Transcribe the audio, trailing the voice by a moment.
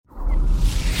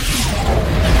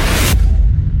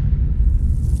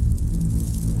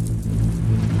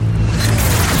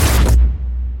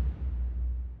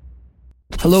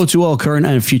Hello to all current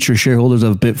and future shareholders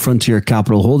of Bitfrontier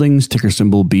Capital Holdings, ticker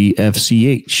symbol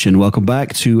BFCH, and welcome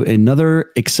back to another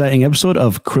exciting episode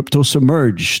of Crypto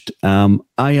Submerged. I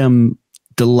am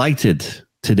delighted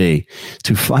today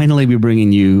to finally be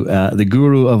bringing you the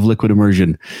guru of liquid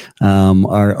immersion,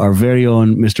 our very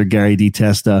own Mr. Gary D.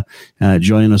 Testa,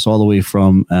 joining us all the way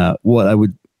from what I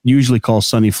would usually call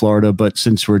sunny Florida, but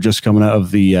since we're just coming out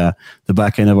of the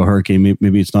back end of a hurricane,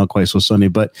 maybe it's not quite so sunny.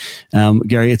 But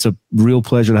Gary, it's a real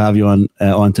pleasure to have you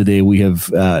on today. We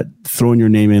have thrown your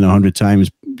name in 100 times,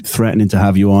 threatening to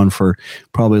have you on for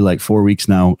probably like 4 weeks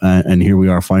now, and here we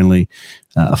are finally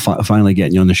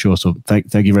getting you on the show. So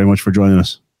thank you very much for joining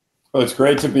us. Well, it's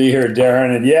great to be here,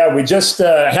 Darren. And yeah, we just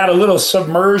had a little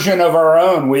submersion of our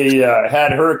own. We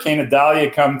had Hurricane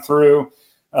Idalia come through,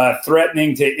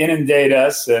 threatening to inundate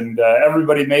us, and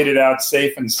everybody made it out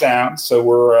safe and sound. So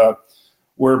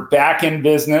we're back in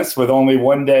business with only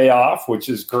 1 day off, which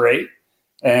is great,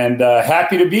 and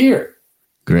happy to be here.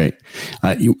 Great.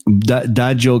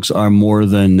 Dad jokes are more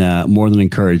than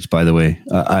encouraged. By the way,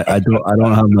 I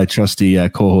don't have my trusty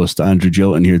co-host Andrew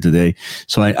Jilton here today,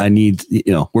 so I need,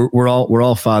 we're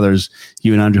all fathers.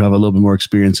 You and Andrew have a little bit more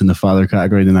experience in the father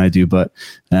category than I do, but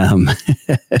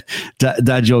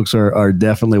dad jokes are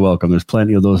definitely welcome. There's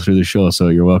plenty of those through the show, so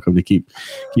you're welcome to keep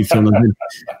filming.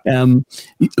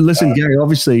 Listen, Gary,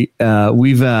 obviously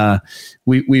we've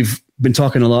been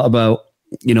talking a lot about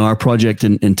our project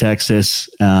in Texas.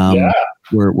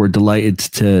 We're delighted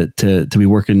to be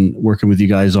working with you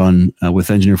guys on with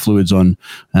Engineer Fluids on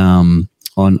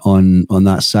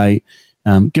that site.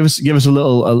 Give us a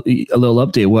little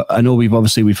update. I know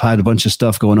we've had a bunch of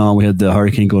stuff going on. We had the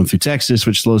hurricane going through Texas,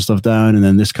 which slowed stuff down, and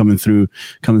then this coming through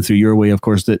your way. Of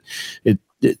course, that it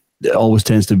always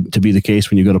tends to be the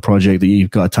case when you've got a project that you've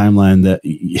got a timeline that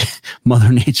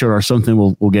Mother Nature or something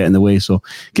will get in the way. So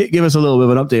give us a little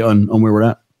bit of an update on where we're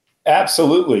at.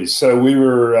 Absolutely. So we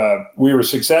were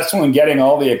successful in getting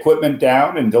all the equipment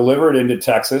down and delivered into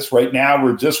Texas. Right now,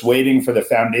 we're just waiting for the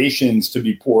foundations to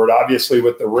be poured. Obviously,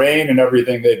 with the rain and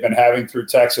everything they've been having through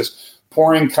Texas,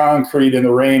 pouring concrete in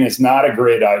the rain is not a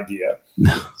great idea.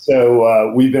 No.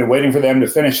 So we've been waiting for them to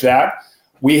finish that.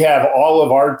 We have all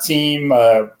of our team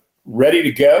ready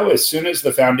to go as soon as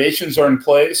the foundations are in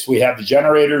place. We have the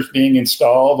generators being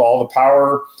installed, all the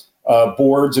power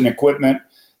boards and equipment.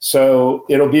 So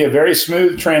it'll be a very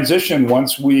smooth transition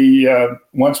once we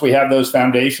have those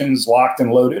foundations locked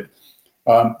and loaded.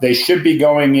 They should be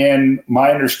going in, my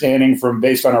understanding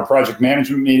based on our project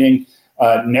management meeting,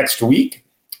 next week.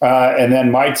 And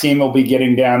then my team will be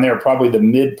getting down there probably the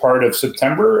mid part of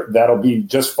September. That'll be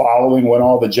just following when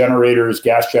all the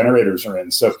gas generators are in.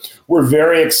 So we're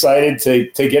very excited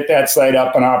to get that site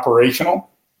up and operational.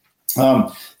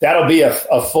 That'll be a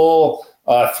full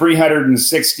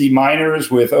 360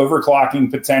 miners with overclocking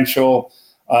potential,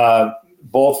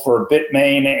 both for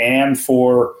Bitmain and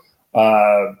for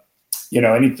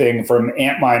anything from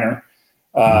Antminer,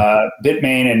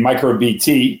 Bitmain and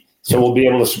MicroBT. So we'll be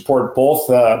able to support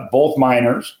both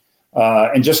miners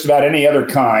and just about any other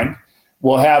kind.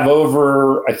 We'll have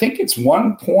over, I think it's we got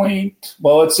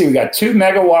 2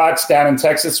 megawatts down in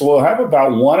Texas. So we'll have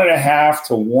about 1.5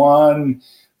 to 1.6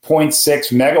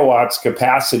 megawatts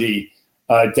capacity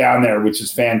down there, which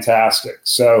is fantastic.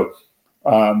 So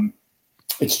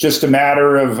it's just a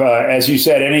matter of, as you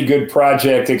said, any good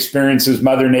project experiences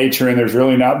Mother Nature, and there's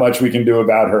really not much we can do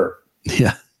about her.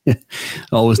 Yeah.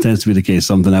 Always tends to be the case,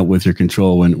 something out with your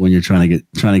control when you're trying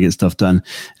to get stuff done.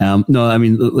 No, I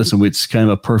mean, listen, it's kind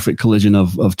of a perfect collision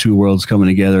of two worlds coming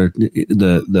together.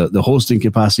 The hosting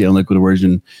capacity on liquid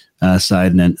immersion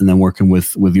side, and then working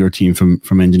with your team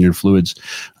from Engineered Fluids.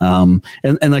 And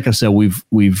like I said, we've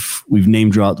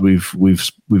name dropped, we've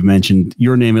mentioned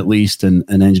your name at least, and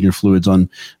Engineered Fluids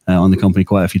on the company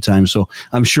quite a few times. So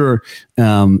I'm sure.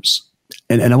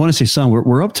 And I want to say, Sam,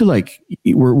 we're up to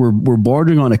we're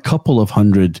bordering on a couple of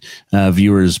hundred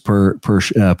viewers per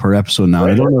episode now.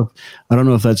 Right. I don't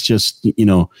know if that's just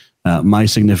my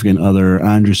significant other,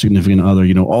 Andrew's significant other,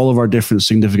 all of our different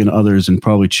significant others, and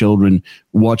probably children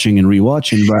watching and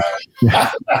rewatching. But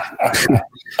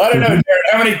I don't know, Darren,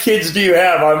 how many kids do you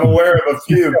have? I'm aware of a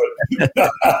few.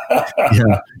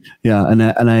 Yeah, and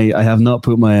I have not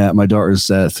put my daughters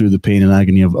through the pain and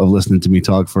agony of listening to me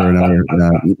talk for an hour,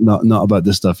 not about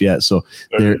this stuff yet. So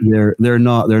they're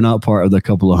not part of the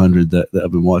couple of hundred that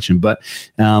I've been watching. But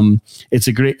it's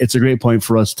a great point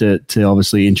for us to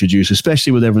obviously introduce,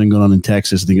 especially with everything going on in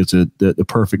Texas. I think it's the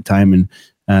perfect timing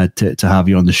to have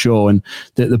you on the show. And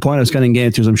the point I was kind of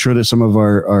getting to is, I'm sure that some of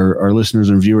our listeners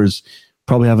and viewers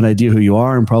probably have an idea who you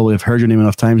are and probably have heard your name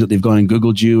enough times that they've gone and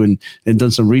Googled you and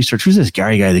done some research. Who's this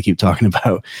Gary guy they keep talking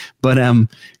about? But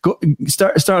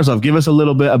start us off. Give us a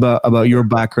little bit about your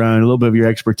background, a little bit of your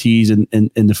expertise in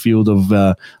the field of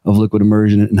liquid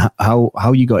immersion and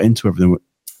how you got into everything.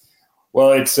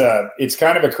 Well, it's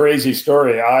kind of a crazy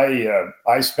story.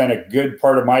 I spent a good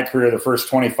part of my career, the first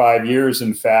 25 years,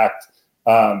 in fact,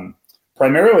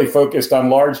 primarily focused on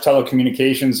large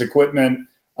telecommunications equipment,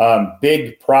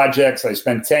 big projects. I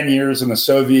spent 10 years in the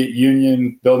Soviet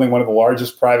Union building one of the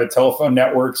largest private telephone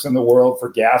networks in the world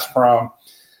for Gazprom.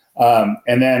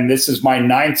 And then this is my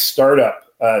 9th startup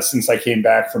since I came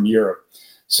back from Europe.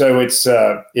 So it's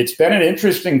been an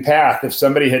interesting path. If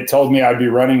somebody had told me I'd be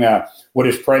running what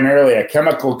is primarily a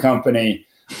chemical company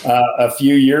a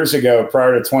few years ago,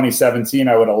 prior to 2017,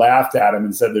 I would have laughed at him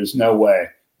and said, "There's no way."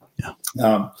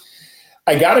 Yeah.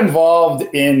 I got involved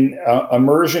in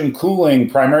immersion cooling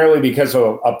primarily because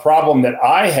of a problem that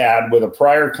I had with a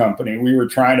prior company. We were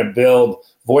trying to build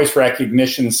voice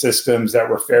recognition systems that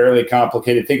were fairly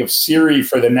complicated. Think of Siri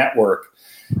for the network.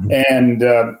 And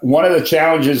one of the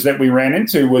challenges that we ran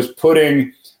into was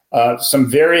putting some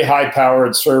very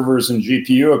high-powered servers and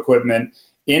GPU equipment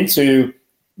into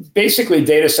basically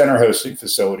data center hosting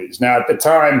facilities. Now, at the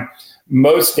time,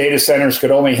 most data centers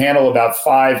could only handle about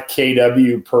 5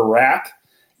 kW per rack,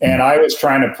 and I was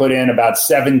trying to put in about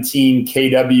 17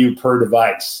 kW per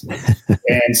device.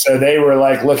 And so they were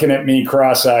like looking at me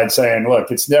cross-eyed saying, "Look,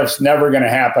 it's never going to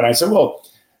happen." I said, "Well,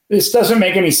 this doesn't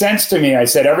make any sense to me." I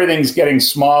said, "Everything's getting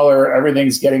smaller,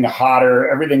 everything's getting hotter,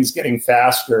 everything's getting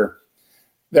faster.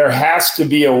 There has to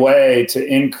be a way to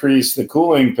increase the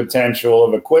cooling potential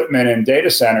of equipment in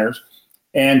data centers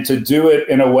and to do it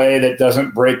in a way that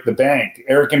doesn't break the bank."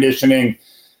 Air conditioning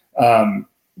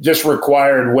just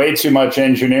required way too much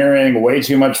engineering, way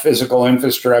too much physical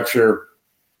infrastructure.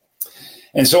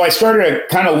 And so I started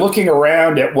kind of looking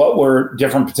around at what were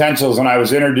different potentials, and I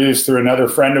was introduced through another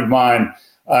friend of mine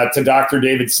to Dr.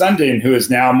 David Sundin, who is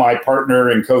now my partner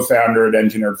and co-founder at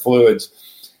Engineered Fluids.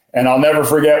 And I'll never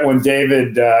forget when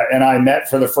David and I met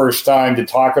for the first time to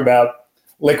talk about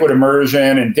liquid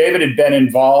immersion. And David had been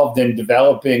involved in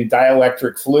developing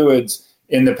dielectric fluids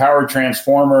in the power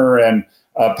transformer and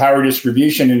power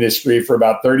distribution industry for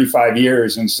about 35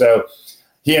 years. And so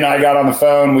he and I got on the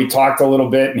phone, we talked a little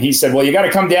bit, and he said, "Well, you got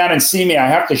to come down and see me. I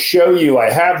have to show you. I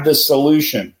have the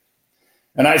solution."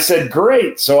 And I said,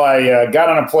 "Great." So I got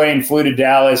on a plane, flew to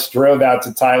Dallas, drove out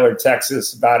to Tyler,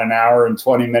 Texas, about an hour and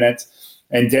 20 minutes.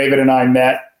 And David and I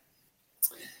met.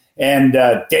 And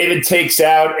David takes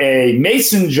out a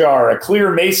mason jar, a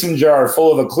clear mason jar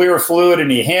full of a clear fluid,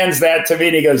 and he hands that to me.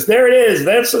 And he goes, "There it is.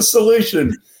 That's the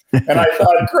solution." And I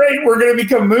thought, great, we're going to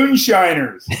become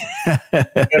moonshiners. You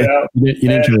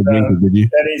didn't try to drink it, did you?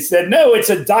 And he said, "No, it's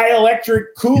a dielectric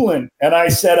coolant." And I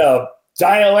said, "A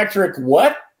dielectric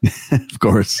what?" Of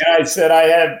course. And I said, "I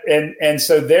have," and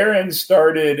so therein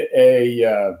started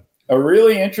a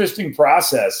really interesting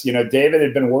process. You know, David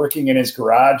had been working in his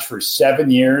garage for 7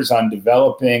 years on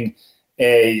developing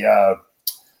a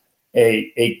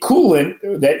coolant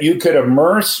that you could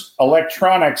immerse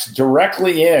electronics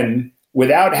directly in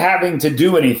without having to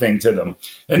do anything to them.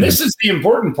 And this is the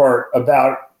important part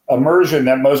about immersion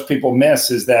that most people miss,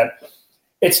 is that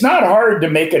it's not hard to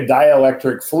make a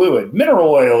dielectric fluid. Mineral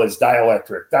oil is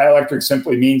dielectric. Dielectric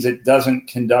simply means it doesn't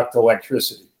conduct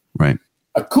electricity. Right.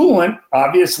 A coolant,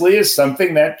 obviously, is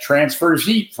something that transfers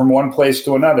heat from one place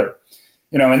to another.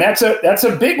 You know, and that's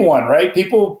a big one, right?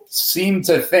 People seem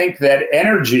to think that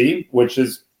energy, which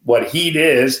is what heat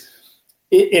is,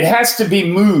 it has to be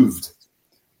moved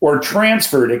or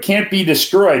transferred. It can't be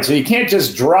destroyed. So you can't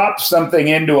just drop something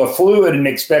into a fluid and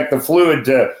expect the fluid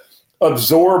to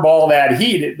absorb all that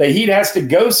heat. The heat has to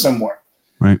go somewhere.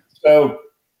 Right. So,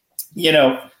 you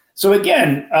know, so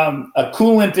again, a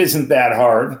coolant isn't that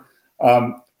hard.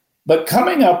 But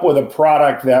coming up with a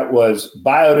product that was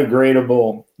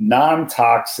biodegradable,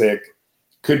 non-toxic,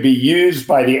 could be used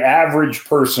by the average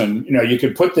person. You know, you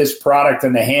could put this product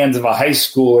in the hands of a high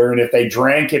schooler, and if they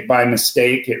drank it by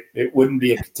mistake, it wouldn't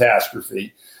be a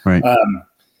catastrophe. Right.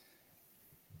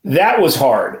 That was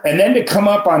hard. And then to come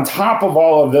up on top of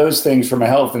all of those things from a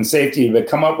health and safety, to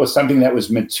come up with something that was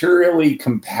materially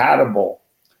compatible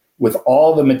with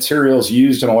all the materials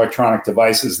used in electronic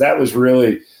devices, that was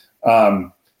really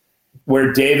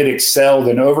where David excelled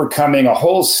in overcoming a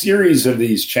whole series of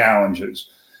these challenges.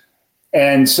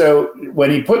 And so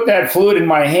when he put that fluid in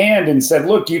my hand and said,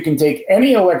 "Look, you can take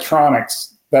any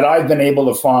electronics that I've been able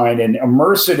to find and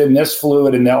immerse it in this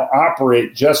fluid and they'll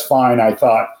operate just fine," I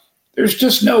thought, there's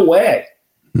just no way.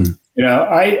 You know,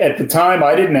 at the time,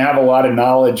 I didn't have a lot of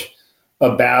knowledge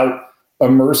about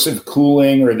immersive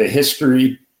cooling or the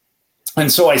history.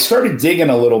 And so I started digging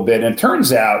a little bit, and it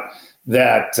turns out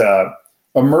that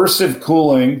immersive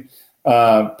cooling,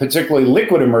 particularly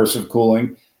liquid immersive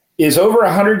cooling, is over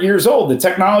 100 years old. The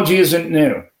technology isn't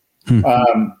new.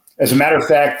 As a matter of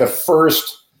fact, the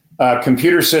first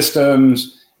computer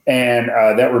systems and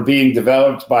that were being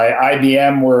developed by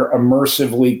IBM were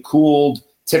immersively cooled,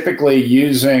 typically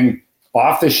using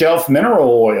off-the-shelf mineral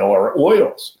oil or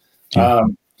oils.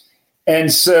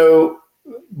 And so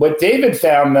what David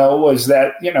found, though, was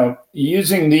that,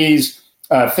 using these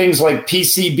things like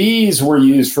PCBs were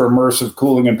used for immersive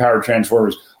cooling and power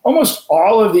transformers. Almost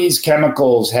all of these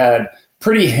chemicals had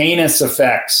pretty heinous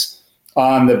effects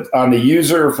on the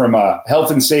user from a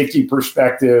health and safety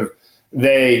perspective.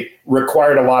 They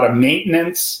required a lot of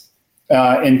maintenance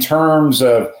in terms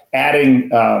of adding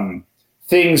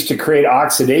things to create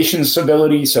oxidation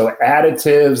stability, so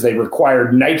additives. They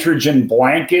required nitrogen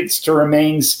blankets to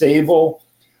remain stable.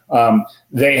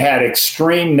 They had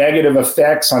extreme negative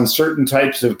effects on certain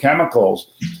types of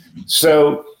chemicals.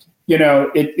 So,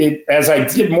 as I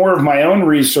did more of my own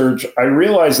research, I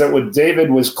realized that what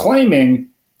David was claiming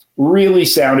really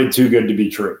sounded too good to be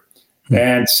true.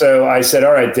 And so I said,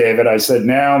 all right, David, I said,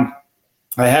 now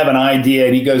I have an idea.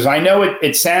 And he goes, I know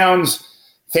it sounds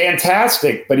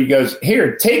fantastic, but he goes,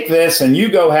 here, take this and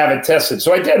you go have it tested.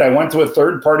 So I did. I went to a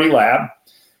third-party lab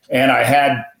and I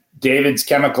had David's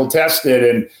chemical tested.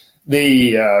 And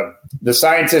the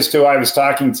scientist who I was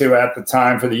talking to at the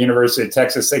time for the University of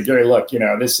Texas said, Gary, look,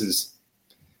 this is,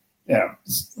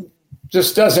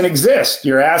 just doesn't exist.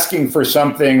 You're asking for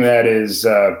something that is,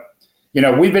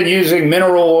 we've been using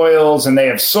mineral oils and they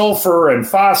have sulfur and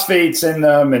phosphates in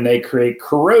them and they create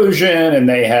corrosion and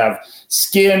they have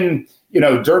skin,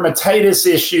 dermatitis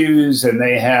issues, and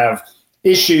they have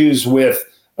issues with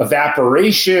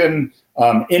evaporation,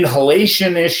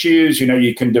 inhalation issues.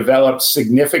 You can develop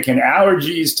significant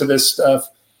allergies to this stuff.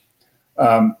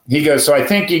 He goes,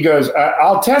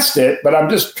 I'll test it, but I'm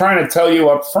just trying to tell you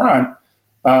up front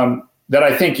that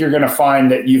I think you're going to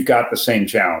find that you've got the same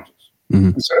challenges.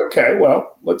 I said, okay,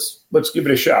 well, let's give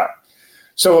it a shot.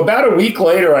 So about a week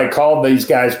later, I called these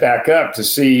guys back up to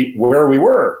see where we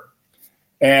were.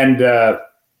 And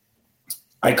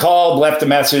I called, left a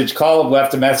message. On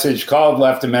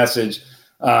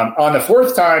the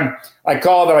fourth time I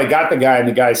called and I got the guy, and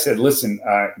the guy said, listen,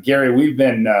 Gary, we've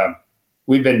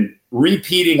been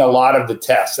repeating a lot of the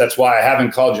tests. That's why I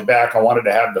haven't called you back. I wanted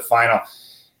to have the final.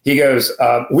 He goes,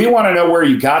 we want to know where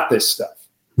you got this stuff.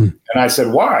 And I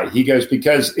said, why? He goes,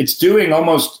 because it's doing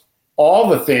almost all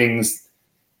the things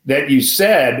that you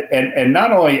said. And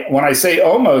not only when I say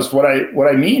almost, what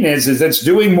I mean is it's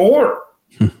doing more.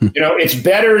 It's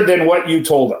better than what you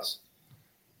told us.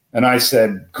 And I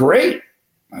said, great.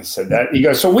 I said that. He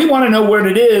goes, so we want to know where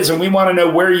it is and we want to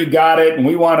know where you got it.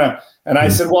 And I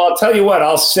said, well, I'll tell you what,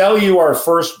 I'll sell you our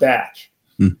first batch.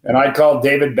 And I called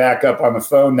David back up on the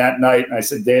phone that night. And I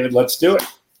said, David, let's do it.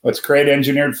 Let's create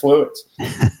engineered fluids.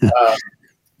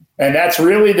 And that's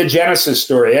really the genesis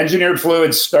story. Engineered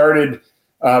fluids started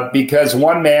because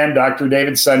one man, Dr.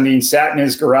 David Sundin, sat in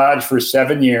his garage for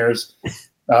 7 years,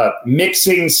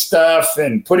 mixing stuff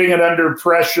and putting it under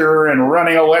pressure and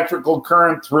running electrical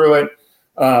current through it.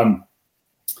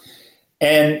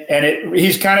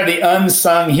 He's kind of the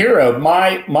unsung hero.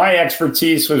 My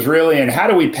expertise was really in how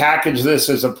do we package this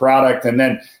as a product, and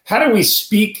then how do we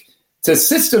speak to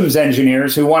systems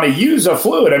engineers who want to use a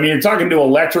fluid. I mean, you're talking to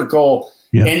electrical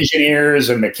engineers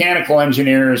and mechanical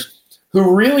engineers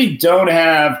who really don't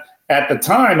have, at the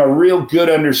time, a real good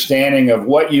understanding of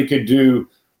what you could do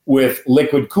with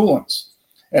liquid coolants.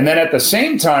 And then at the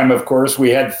same time, of course,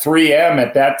 we had 3M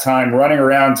at that time running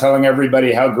around telling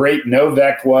everybody how great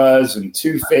Novec was and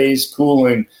two-phase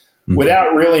cooling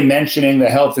without really mentioning the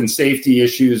health and safety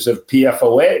issues of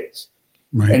PFOAs.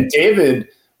 Right. And David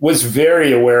was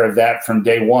very aware of that from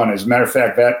day one. As a matter of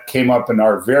fact, that came up in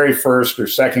our very first or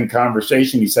second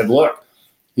conversation. He said, look,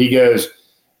 he goes,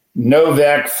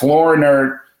 Novec,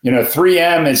 Fluorinert,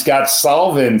 3M has got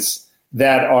solvents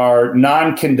that are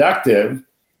non-conductive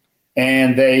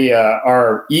and they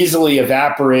are easily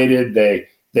evaporated.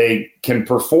 They can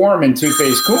perform in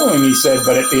two-phase cooling, he said,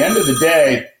 but at the end of the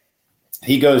day,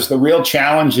 he goes, the real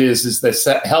challenge is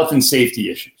the health and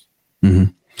safety issues. Mm-hmm.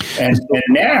 And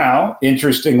now,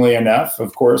 interestingly enough,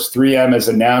 of course, 3M has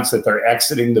announced that they're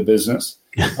exiting the business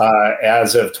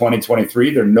as of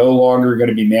 2023. They're no longer going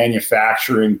to be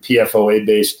manufacturing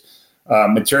PFOA-based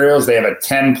materials. They have a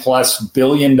 $10+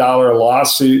 billion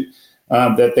lawsuit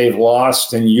that they've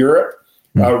lost in Europe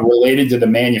related to the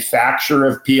manufacture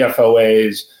of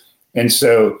PFOAs. And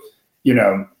so,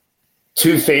 2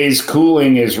 two-phase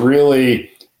cooling is really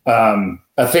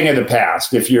a thing of the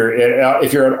past. If you're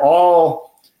at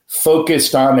all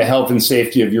focused on the health and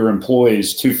safety of your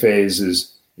employees, two-phase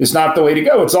is not the way to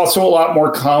go. It's also a lot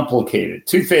more complicated.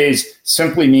 Two-phase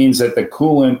simply means that the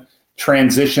coolant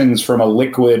transitions from a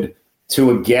liquid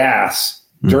to a gas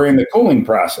during the cooling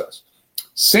process.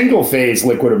 Single-phase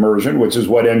liquid immersion, which is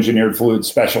what Engineered Fluids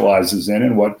specializes in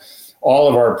and what all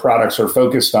of our products are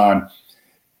focused on,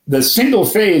 the single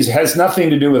phase has nothing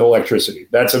to do with electricity.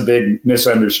 That's a big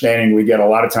misunderstanding we get a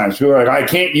lot of times. People are like, I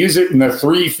can't use it in the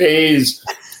three-phase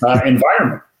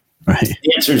environment. Right.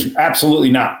 The answer is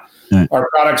absolutely not. Right. Our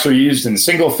products are used in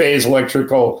single-phase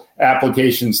electrical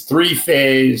applications,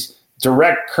 three-phase,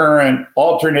 direct current,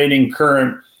 alternating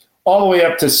current, all the way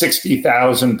up to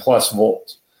 60,000 plus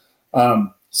volts.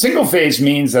 Single-phase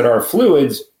means that our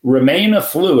fluids remain a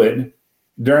fluid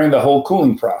during the whole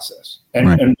cooling process. And,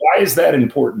 right. and why is that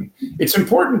important? It's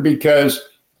important because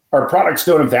our products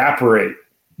don't evaporate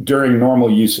during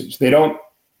normal usage. They don't,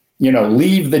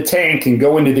 leave the tank and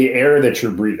go into the air that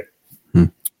you're breathing.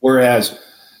 Whereas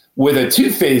with a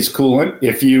two-phase coolant,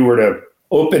 if you were to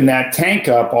open that tank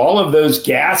up, all of those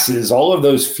gases, all of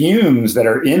those fumes that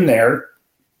are in there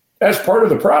as part of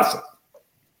the process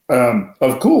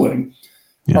of cooling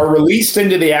are released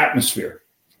into the atmosphere.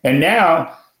 And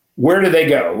now, where do they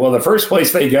go? Well, the first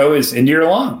place they go is into your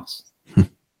lungs.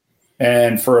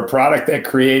 And for a product that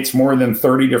creates more than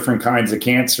 30 different kinds of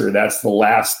cancer, that's the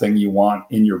last thing you want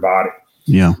in your body.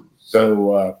 Yeah.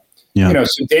 So,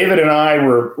 so David and I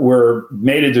were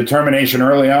made a determination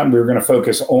early on. We were going to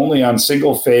focus only on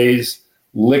single phase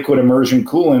liquid immersion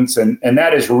coolants. And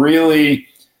that is really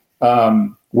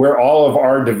where all of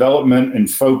our development and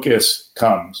focus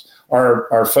comes.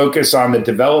 Our focus on the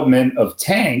development of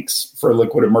tanks for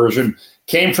liquid immersion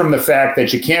came from the fact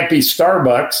that you can't be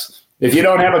Starbucks if you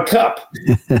don't have a cup.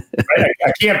 Right?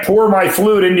 I can't pour my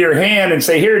fluid into your hand and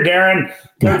say, here, Darren,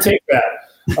 go take that.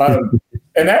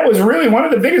 And that was really one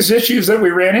of the biggest issues that we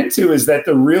ran into, is that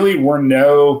there really were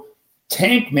no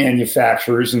tank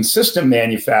manufacturers and system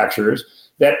manufacturers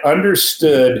that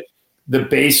understood the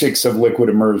basics of liquid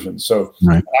immersion. So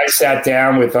I sat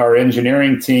down with our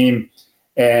engineering team,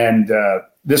 and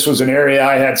this was an area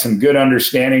I had some good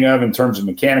understanding of in terms of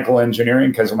mechanical engineering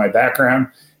because of my background.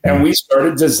 And we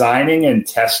started designing and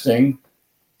testing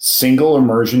single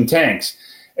immersion tanks.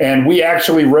 And we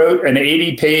actually wrote an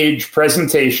 80-page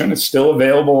presentation. It's still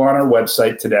available on our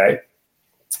website today,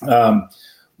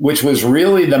 which was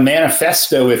really the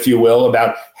manifesto, if you will,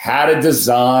 about how to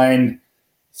design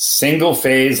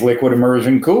single-phase liquid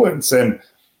immersion coolants. And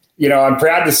I'm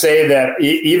proud to say that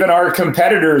even our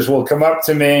competitors will come up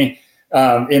to me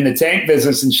in the tank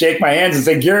business and shake my hands and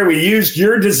say, Gary, we used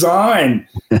your design,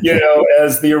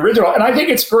 as the original. And I think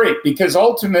it's great because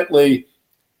ultimately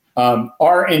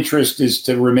our interest is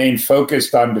to remain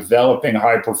focused on developing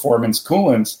high-performance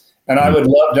coolants. And I would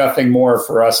love nothing more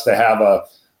for us to have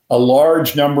a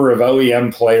large number of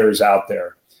OEM players out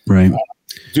there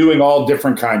doing all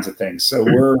different kinds of things. So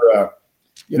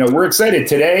we're excited.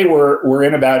 Today, we're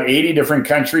in about 80 different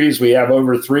countries. We have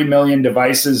over 3 million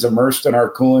devices immersed in our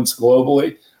coolants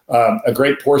globally. A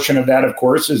great portion of that, of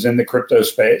course, is in the crypto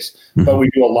space. But we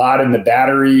do a lot in the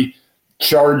battery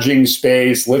charging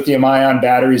space, lithium-ion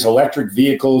batteries, electric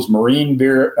vehicles, marine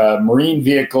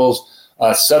vehicles,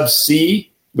 subsea.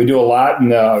 We do a lot in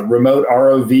the remote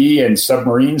ROV and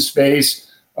submarine space.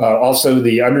 Also,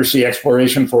 the undersea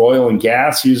exploration for oil and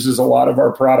gas uses a lot of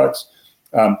our products.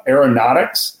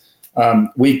 Aeronautics.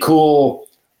 We cool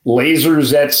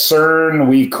lasers at CERN.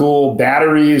 We cool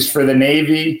batteries for the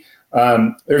Navy.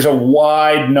 There's a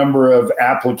wide number of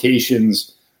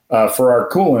applications for our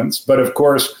coolants. But of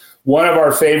course, one of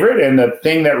our favorite and the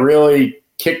thing that really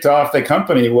kicked off the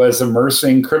company was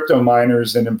immersing crypto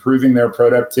miners and improving their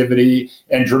productivity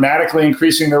and dramatically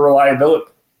increasing their reliability.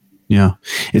 Yeah,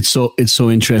 it's so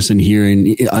interesting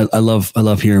hearing. I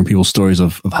love hearing people's stories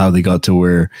of how they got to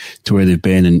where they've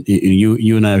been. And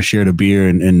you and I have shared a beer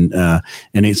and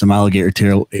ate some alligator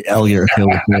tail.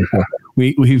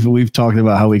 We've talked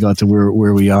about how we got to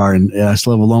where we are, and I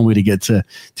still have a long way to get to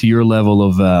your level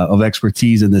of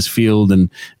expertise in this field and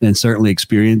certainly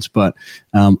experience. But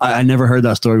I never heard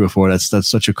that story before. That's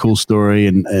such a cool story,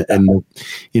 and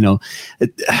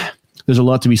there's a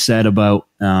lot to be said about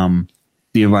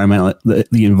the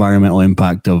environmental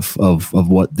impact of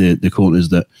what the coolant is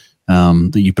that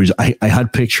you produce. I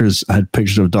had pictures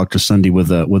of Dr. Sunday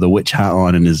with a witch hat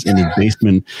on in his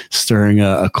basement stirring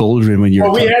a cauldron when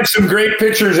you're. Well, we have some great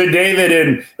pictures of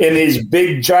David in these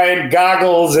big giant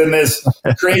goggles and this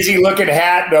crazy looking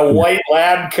hat and a white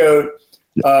lab coat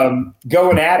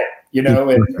going at it.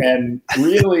 and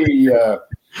really,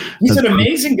 he's an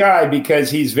amazing guy because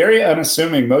he's very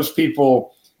unassuming. Most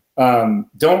people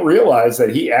don't realize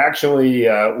that he actually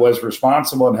was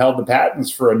responsible and held the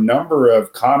patents for a number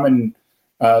of commonly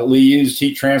used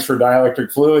heat transfer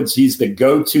dielectric fluids. He's the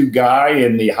go-to guy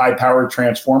in the high-power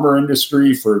transformer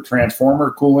industry for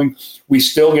transformer cooling. We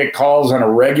still get calls on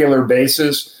a regular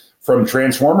basis from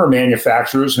transformer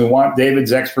manufacturers who want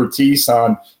David's expertise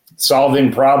on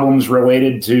solving problems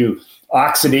related to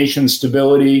oxidation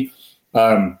stability.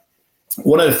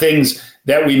 One of the things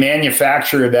that we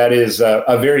manufacture that is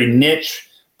a very niche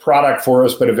product for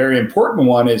us, but a very important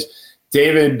one, is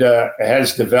David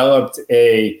has developed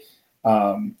an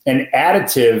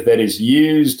additive that is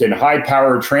used in high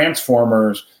power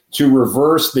transformers to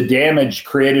reverse the damage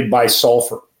created by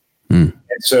sulfur. And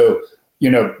so,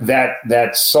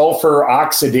 that sulfur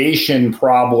oxidation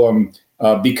problem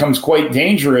becomes quite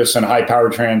dangerous in high power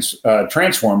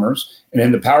transformers and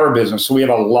in the power business. So we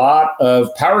have a lot of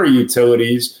power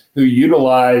utilities who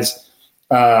utilize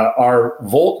our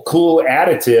Volt Cool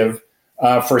additive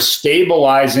for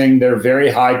stabilizing their very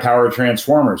high power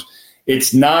transformers.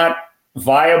 It's not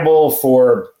viable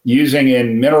for using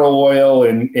in mineral oil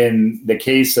in the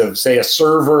case of, say, a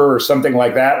server or something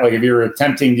like that. Like if you're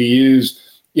attempting to use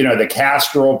the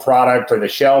Castrol product or the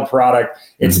Shell product,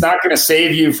 it's not going to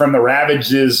save you from the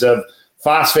ravages of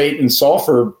phosphate and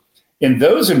sulfur in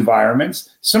those environments,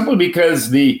 simply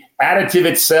because the additive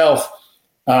itself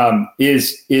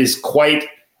is quite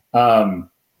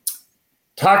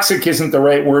toxic isn't the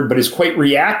right word, but is quite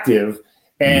reactive.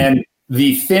 And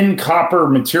the thin copper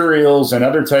materials and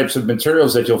other types of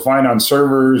materials that you'll find on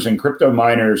servers and crypto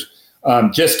miners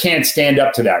just can't stand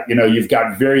up to that. You've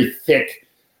got very thick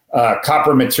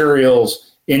copper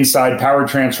materials inside power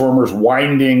transformers,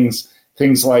 windings,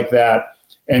 things like that.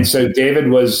 And so David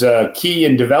was key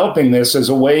in developing this as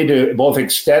a way to both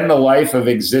extend the life of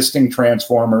existing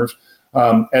transformers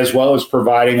as well as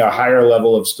providing a higher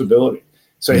level of stability.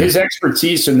 So his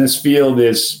expertise in this field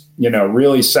is,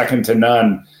 really second to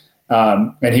none.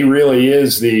 And he really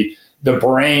is the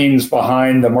brains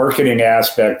behind the marketing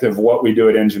aspect of what we do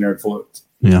at Engineered Fluids.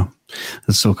 Yeah.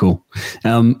 That's so cool.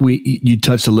 You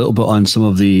touched a little bit on some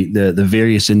of the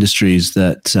various industries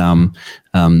that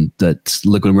that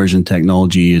liquid immersion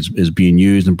technology is being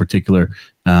used. In particular,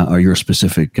 are your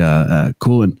specific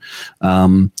coolant.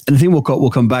 And I think we'll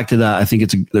come back to that. I think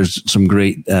there's some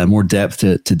great more depth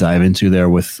to dive into there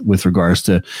with regards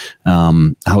to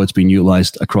how it's being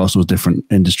utilized across those different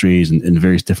industries and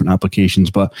various different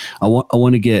applications. But I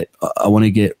want to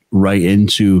get right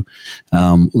into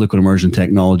liquid immersion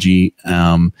technology,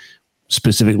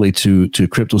 specifically to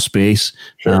crypto space.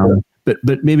 Sure.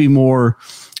 But maybe more.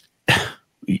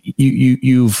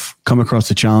 You've come across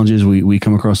the challenges. We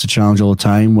come across the challenge all the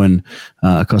time when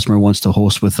a customer wants to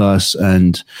host with us,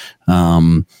 and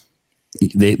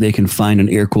they can find an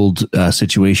air-cooled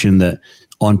situation that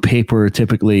on paper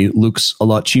typically looks a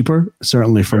lot cheaper,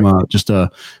 certainly from just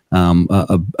a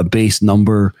base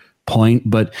number point,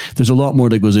 but there's a lot more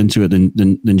that goes into it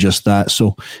than just that.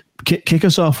 So kick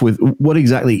us off with what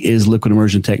exactly is liquid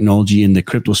immersion technology in the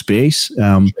crypto space,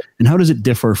 and how does it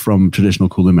differ from traditional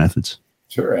cooling methods?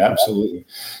 Sure, absolutely.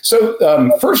 So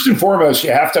first and foremost,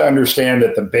 you have to understand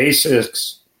that the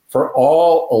basics for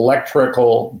all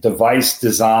electrical device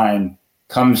design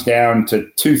comes down to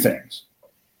two things: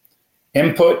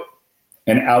 input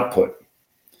and output.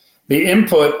 The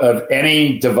input of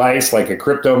any device like a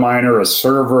crypto miner, a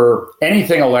server,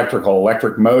 anything electrical,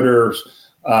 electric motors,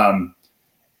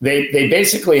 they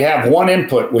basically have one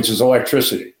input, which is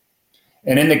electricity.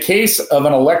 And in the case of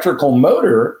an electrical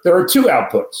motor, there are two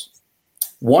outputs.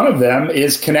 One of them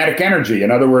is kinetic energy.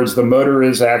 In other words, the motor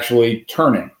is actually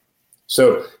turning.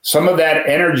 So some of that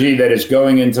energy that is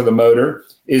going into the motor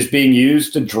is being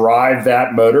used to drive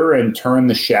that motor and turn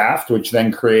the shaft, which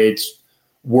then creates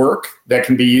work that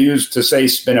can be used to, say,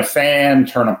 spin a fan,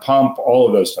 turn a pump, all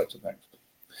of those types of things.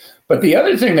 But the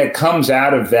other thing that comes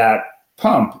out of that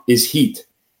pump is heat,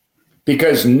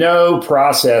 because no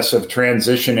process of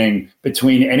transitioning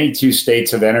between any two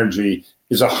states of energy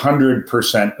is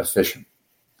 100% efficient.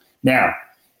 Now,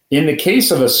 in the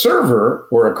case of a server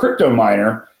or a crypto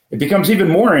miner, it becomes even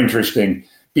more interesting,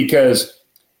 because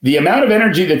the amount of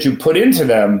energy that you put into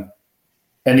them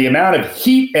and the amount of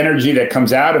heat energy that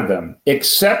comes out of them,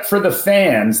 except for the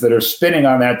fans that are spinning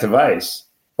on that device,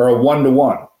 are a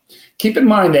 1-to-1. Keep in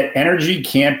mind that energy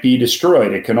can't be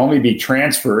destroyed. It can only be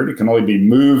transferred. It can only be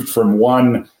moved from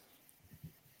one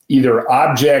either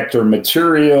object or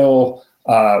material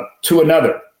to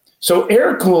another. So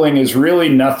air cooling is really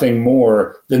nothing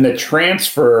more than the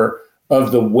transfer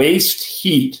of the waste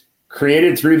heat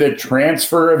created through the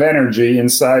transfer of energy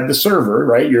inside the server,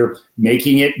 right? You're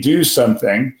making it do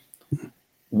something.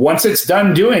 Once it's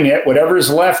done doing it, whatever's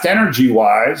left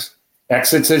energy-wise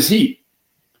exits as heat.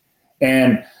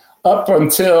 And up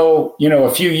until,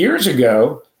 a few years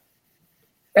ago,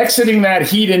 exiting that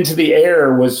heat into the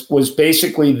air was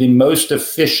basically the most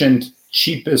efficient,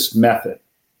 cheapest method.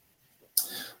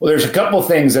 Well, there's a couple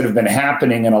things that have been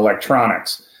happening in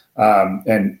electronics,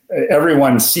 and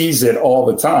everyone sees it all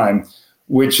the time,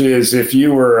 which is if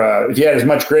you had as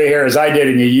much gray hair as I did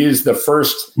and you used the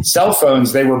first cell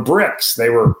phones, they were bricks. They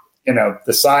were,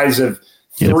 the size of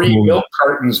 3 milk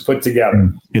cartons put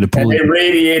together. And they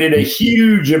radiated a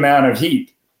huge amount of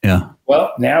heat. Yeah.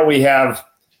 Well, now we have,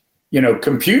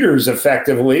 computers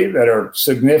effectively that are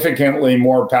significantly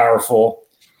more powerful,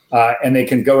 and they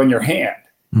can go in your hand.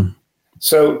 Mm.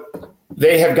 So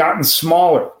they have gotten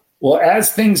smaller. Well,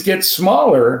 as things get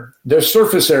smaller, their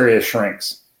surface area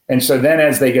shrinks. And so then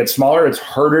as they get smaller, it's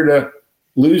harder to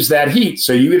lose that heat.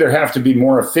 So you either have to be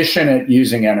more efficient at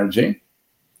using energy,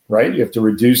 right? You have to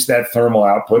reduce that thermal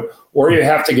output, or you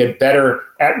have to get better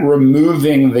at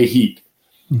removing the heat.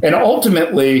 And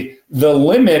ultimately, the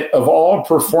limit of all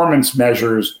performance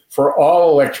measures for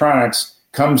all electronics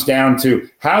comes down to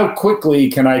how quickly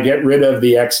can I get rid of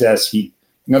the excess heat?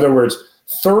 In other words,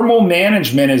 thermal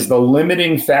management is the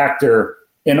limiting factor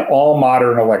in all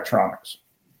modern electronics.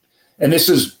 And this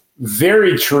is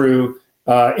very true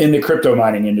in the crypto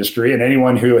mining industry. And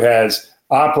anyone who has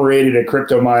operated a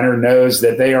crypto miner knows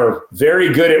that they are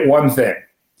very good at one thing.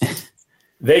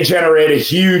 They generate a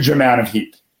huge amount of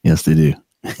heat. Yes, they do.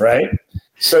 Right?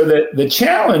 So the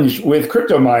challenge with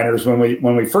crypto miners, when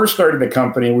we first started the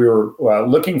company, we were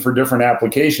looking for different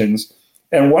applications.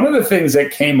 And one of the things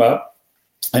that came up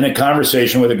in a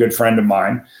conversation with a good friend of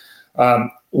mine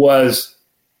was,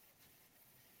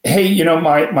 hey,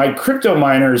 my crypto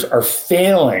miners are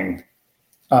failing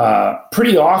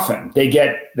pretty often. They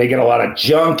get a lot of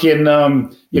junk in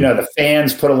them. The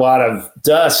fans put a lot of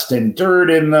dust and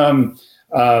dirt in them,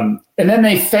 and then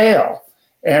they fail.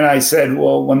 And I said,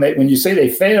 well, when you say they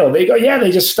fail, they go, yeah, they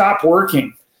just stop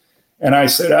working. And I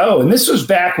said, oh, and this was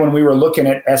back when we were looking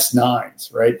at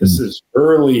S9s, right? This is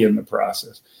early in the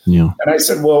process. Yeah. And I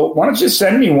said, well, why don't you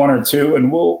send me one or two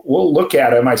and we'll look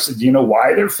at them. I said, do you know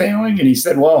why they're failing? And he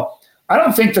said, well, I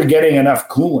don't think they're getting enough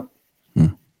coolant.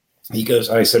 He goes,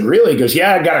 I said, really? He goes,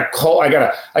 yeah, I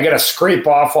gotta scrape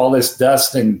off all this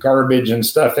dust and garbage and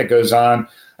stuff that goes on.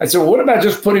 I said, well, what about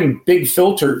just putting big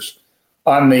filters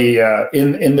on the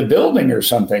in the building or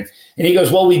something? And he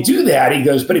goes, well, we do that. He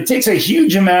goes, but it takes a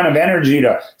huge amount of energy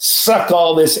to suck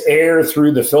all this air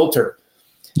through the filter.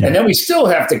 Yeah. And then we still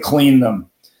have to clean them.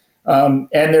 And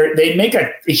they make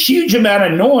a huge amount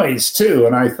of noise too.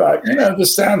 And I thought,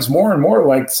 this sounds more and more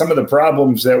like some of the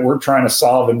problems that we're trying to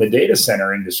solve in the data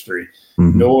center industry.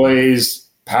 Mm-hmm. Noise,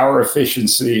 power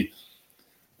efficiency.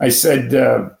 I said,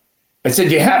 do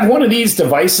you have one of these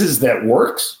devices that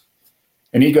works?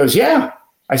 And he goes, yeah.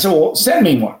 I said, well, send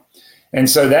me one. And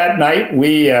so that night,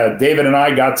 we, David and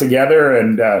I got together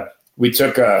and we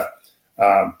took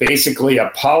basically a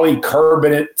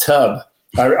polycarbonate tub.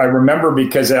 I remember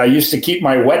because I used to keep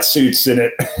my wetsuits in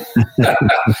it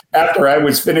after I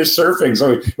was finished surfing.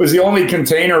 So it was the only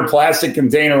plastic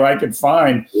container I could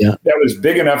find that was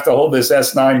big enough to hold this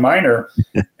S9 miner.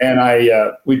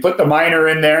 And we put the miner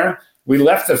in there. We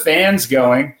left the fans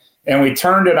going. And we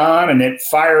turned it on and it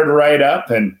fired right up.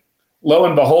 And lo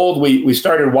and behold, we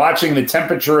started watching the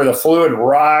temperature of the fluid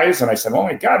rise. And I said, oh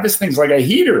my God, this thing's like a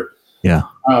heater. Yeah.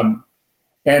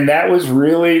 And that was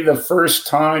really the first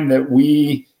time that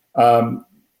we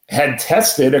had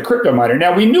tested a crypto miner.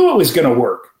 Now, we knew it was going to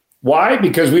work. Why?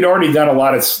 Because we'd already done a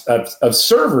lot of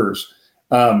servers.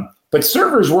 But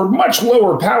servers were much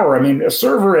lower power. I mean, a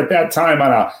server at that time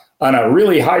on a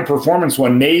really high performance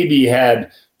one maybe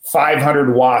had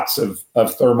 500 watts of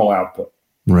thermal output,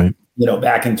 right?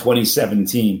 Back in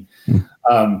 2017,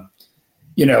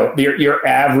 your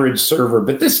average server,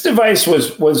 but this device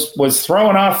was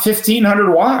throwing off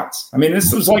 1,500 watts. I mean,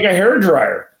 this was like a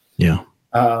hairdryer. Yeah.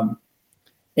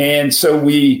 And so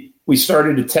we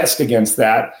started to test against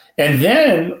that. And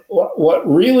then what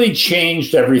really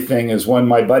changed everything is when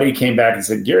my buddy came back and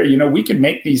said, Gary, we can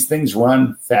make these things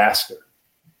run faster.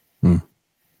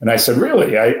 And I said,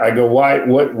 really? I go,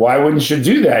 why wouldn't you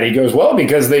do that? He goes, well,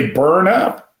 because they burn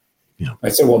up. Yeah. I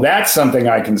said, well, that's something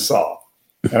I can solve.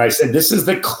 And I said, this is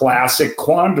the classic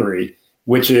quandary,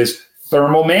 which is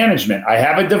thermal management. I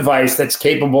have a device that's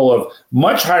capable of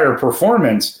much higher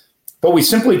performance, but we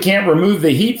simply can't remove the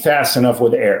heat fast enough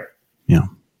with air. Yeah.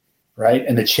 Right.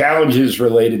 And the challenges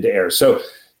related to air. So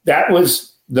that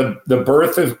was the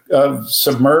birth of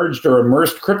submerged or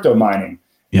immersed crypto mining.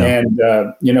 Yeah.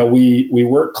 And, we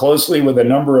work closely with a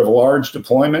number of large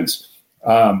deployments,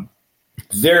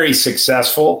 very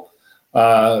successful,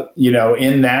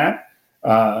 in that,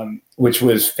 which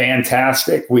was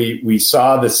fantastic. We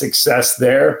saw the success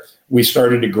there. We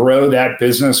started to grow that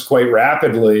business quite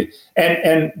rapidly.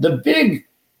 And the big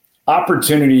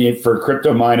opportunity for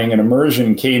crypto mining and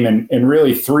immersion came in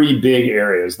really three big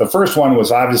areas. The first one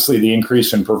was obviously the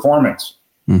increase in performance.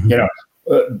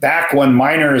 Mm-hmm. Back when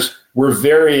miners were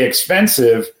very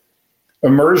expensive,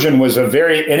 immersion was a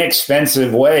very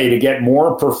inexpensive way to get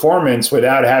more performance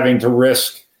without having to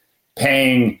risk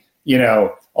paying, a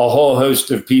whole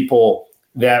host of people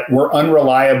that were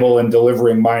unreliable in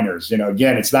delivering miners.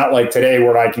 Again, it's not like today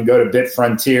where I can go to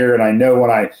BitFrontier and I know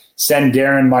when I send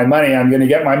Darren my money, I'm going to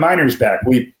get my miners back.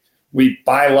 We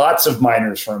buy lots of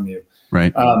miners from you.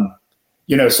 Right.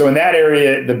 So in that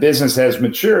area, the business has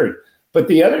matured. But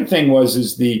the other thing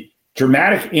is the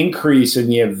dramatic increase in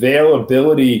the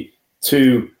availability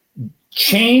to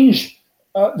change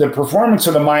the performance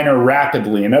of the miner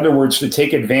rapidly. In other words, to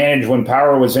take advantage when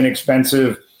power was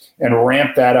inexpensive and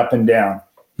ramp that up and down.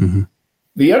 Mm-hmm.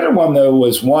 The other one, though,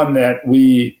 was one that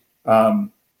we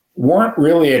weren't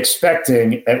really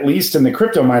expecting, at least in the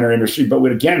crypto miner industry, but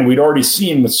we'd already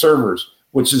seen with servers,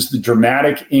 which is the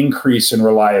dramatic increase in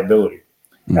reliability.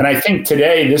 Mm-hmm. And I think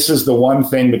today, this is the one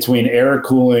thing between air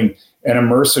cooling and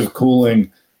immersive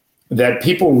cooling that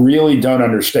people really don't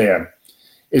understand,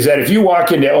 is that if you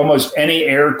walk into almost any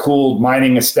air-cooled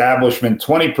mining establishment,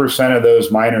 20% of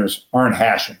those miners aren't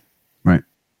hashing. Right.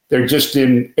 They're just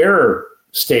in error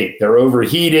state. They're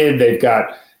overheated. They've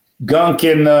got gunk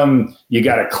in them. You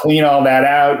got to clean all that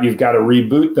out. You've got to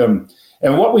reboot them.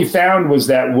 And what we found was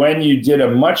that when you did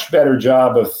a much better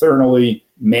job of thermally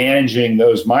managing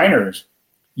those miners,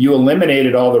 you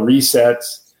eliminated all the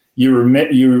resets. You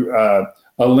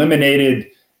eliminated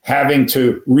having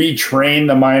to retrain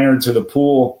the miner to the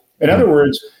pool. In other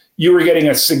words, you were getting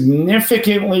a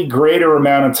significantly greater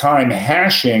amount of time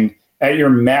hashing at your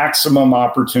maximum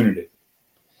opportunity.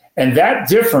 And that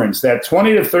difference, that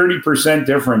 20 to 30%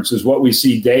 difference, is what we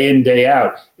see day in, day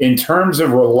out. In terms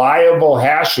of reliable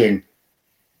hashing,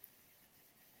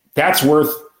 that's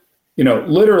worth,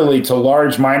 literally to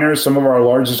large miners, some of our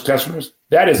largest customers,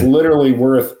 that is literally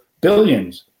worth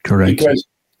billions. Correct. Because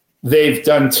they've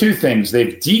done two things.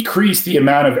 They've decreased the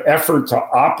amount of effort to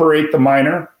operate the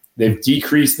miner. They've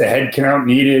decreased the headcount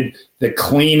needed, the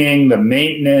cleaning, the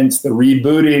maintenance, the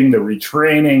rebooting, the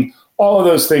retraining. All of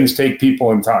those things take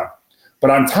people and time.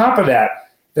 But on top of that,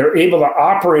 they're able to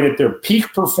operate at their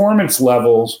peak performance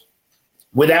levels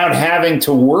without having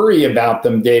to worry about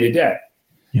them day to day.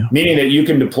 Yeah. Meaning that you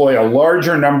can deploy a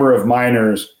larger number of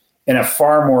miners in a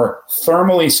far more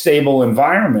thermally stable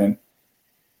environment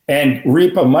and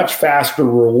reap a much faster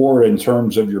reward in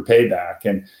terms of your payback.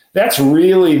 And that's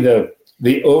really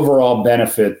the overall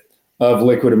benefit of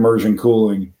liquid immersion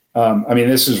cooling.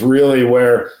 This is really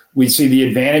where we see the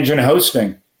advantage in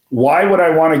hosting. Why would I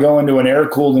want to go into an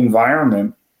air-cooled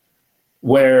environment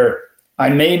where I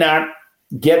may not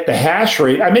get the hash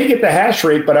rate? I may get the hash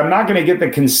rate, but I'm not going to get the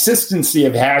consistency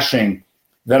of hashing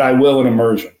that I will in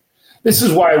immersion. This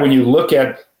is why when you look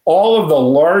at all of the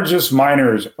largest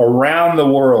miners around the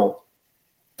world,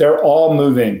 they're all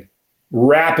moving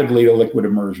rapidly to liquid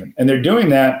immersion. And they're doing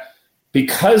that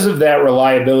because of that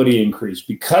reliability increase,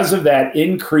 because of that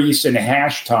increase in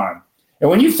hash time. And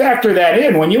when you factor that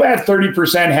in, when you add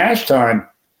 30% hash time,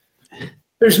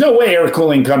 there's no way air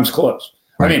cooling comes close.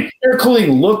 Right. Air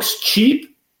cooling looks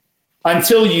cheap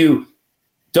until you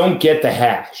don't get the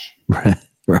hash. Right.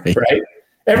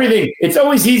 Everything, it's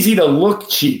always easy to look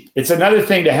cheap. It's another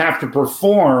thing to have to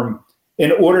perform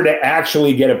in order to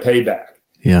actually get a payback.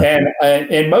 Yeah.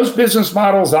 And in most business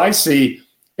models I see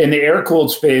in the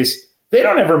air-cooled space, they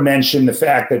don't ever mention the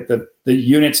fact that the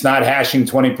unit's not hashing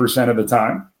 20% of the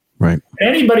time. Right.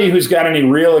 Anybody who's got any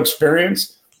real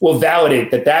experience will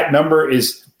validate that number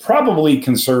is probably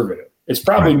conservative. It's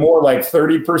probably more like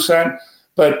 30%.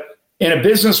 But in a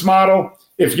business model,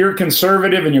 if you're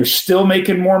conservative and you're still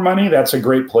making more money, that's a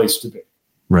great place to be.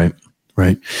 Right.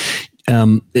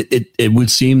 It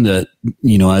would seem that,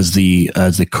 as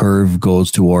the curve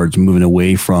goes towards moving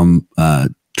away from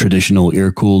traditional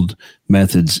air-cooled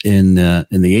methods in the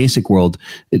ASIC world,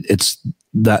 it's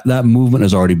that movement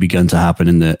has already begun to happen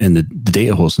in the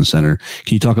data hosting center.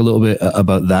 Can you talk a little bit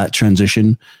about that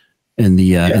transition in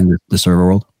the server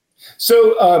world?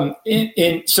 So,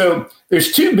 so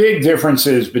there's two big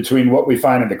differences between what we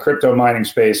find in the crypto mining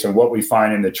space and what we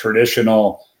find in the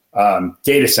traditional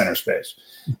data center space.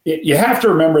 You have to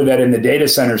remember that in the data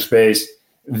center space,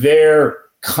 there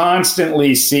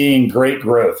constantly seeing great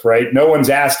growth, right? No one's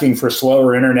asking for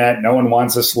slower internet. No one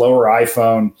wants a slower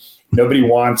iPhone. Nobody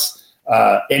wants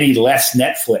any less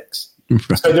Netflix.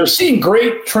 Right. So they're seeing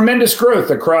tremendous growth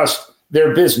across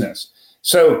their business.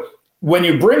 So when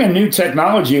you bring a new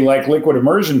technology like liquid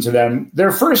immersion to them,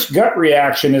 their first gut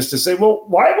reaction is to say, well,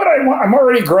 why would I want, I'm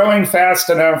already growing fast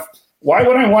enough. Why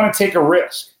would I want to take a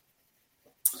risk?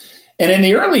 And in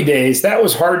the early days, that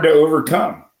was hard to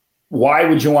overcome. Why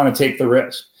would you want to take the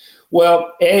risk?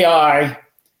 Well, AI,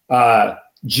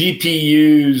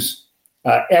 GPUs,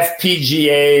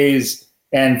 FPGAs,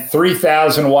 and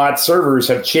 3,000 watt servers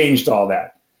have changed all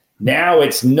that. Now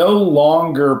it's no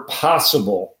longer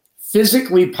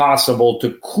physically possible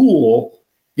to cool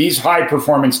these high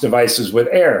performance devices with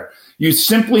air. You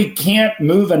simply can't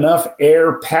move enough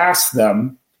air past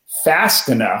them fast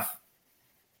enough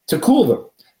to cool them.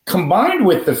 Combined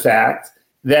with the fact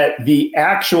that the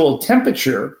actual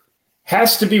temperature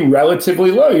has to be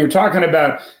relatively low. You're talking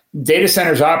about data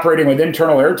centers operating with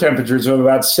internal air temperatures of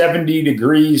about 70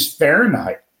 degrees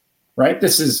Fahrenheit, right?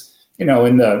 This is, in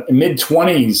the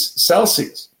mid-20s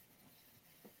Celsius.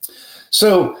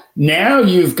 So now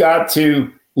you've got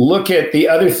to look at the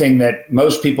other thing that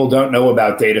most people don't know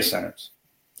about data centers.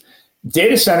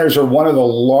 Data centers are one of the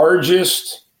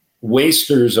largest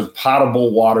wasters of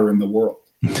potable water in the world.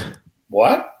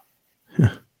 What?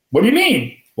 What do you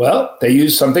mean? Well, they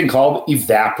use something called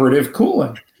evaporative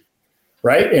cooling,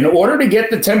 right? In order to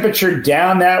get the temperature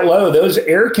down that low, those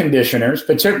air conditioners,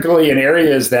 particularly in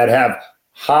areas that have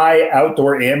high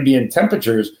outdoor ambient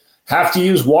temperatures, have to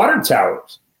use water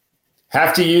towers,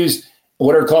 have to use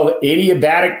what are called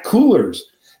adiabatic coolers.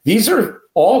 These are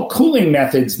all cooling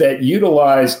methods that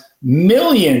utilize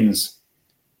millions,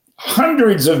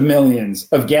 hundreds of millions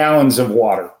of gallons of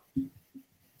water.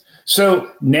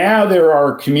 So now there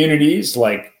are communities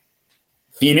like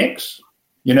Phoenix,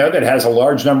 that has a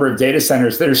large number of data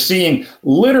centers that are seeing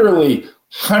literally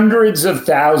hundreds of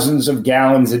thousands of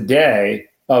gallons a day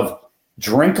of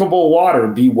drinkable water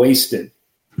be wasted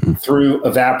through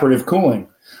evaporative cooling.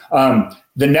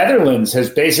 The Netherlands has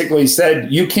basically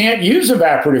said, you can't use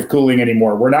evaporative cooling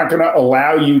anymore. We're not going to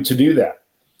allow you to do that.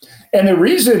 And the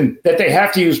reason that they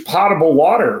have to use potable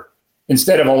water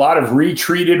instead of a lot of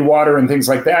retreated water and things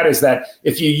like that is that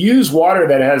if you use water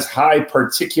that has high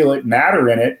particulate matter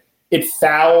in it, it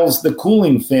fouls the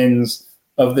cooling fins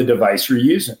of the device you're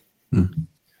using.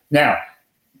 Now,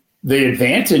 the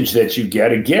advantage that you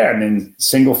get, again, in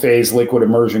single-phase liquid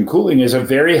immersion cooling is a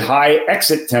very high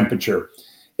exit temperature.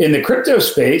 In the crypto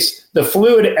space, the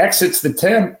fluid exits the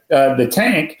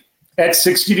tank at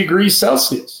 60 degrees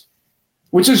Celsius,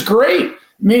 which is great. It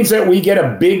means that we get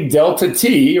a big delta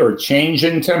T, or change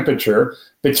in temperature,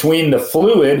 between the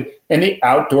fluid and the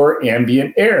outdoor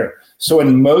ambient air. So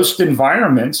in most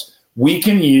environments, we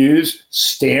can use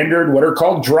standard, what are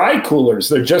called dry coolers.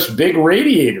 They're just big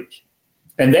radiators,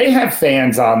 and they have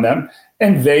fans on them,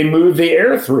 and they move the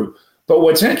air through. But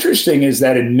what's interesting is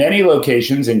that in many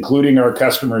locations, including our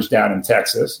customers down in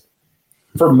Texas,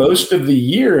 for most of the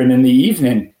year and in the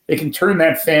evening, they can turn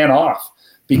that fan off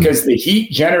because the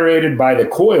heat generated by the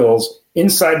coils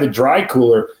inside the dry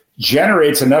cooler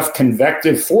generates enough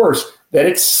convective force that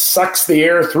it sucks the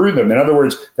air through them. In other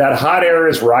words, that hot air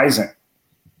is rising.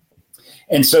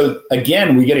 And so,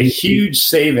 again, we get a huge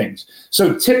savings.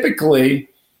 So typically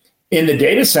in the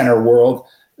data center world,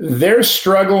 they're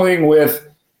struggling with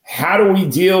how do we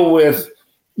deal with,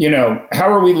 how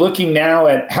are we looking now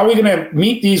at how are we going to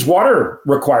meet these water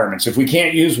requirements? If we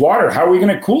can't use water, how are we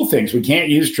going to cool things? We can't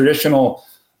use traditional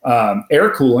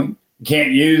air cooling. We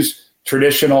can't use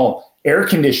traditional air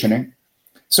conditioning.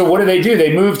 So what do?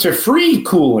 They move to free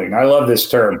cooling. I love this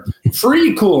term.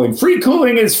 Free cooling. Free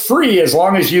cooling is free as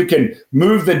long as you can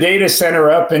move the data center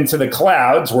up into the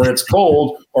clouds where it's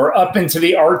cold or up into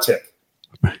the Arctic.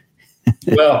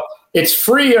 Well, it's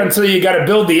free until you got to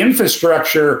build the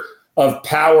infrastructure of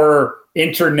power,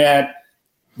 internet,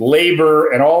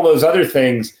 labor, and all those other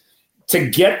things to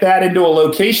get that into a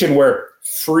location where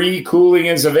free cooling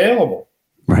is available.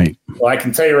 Right. Well, I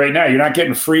can tell you right now, you're not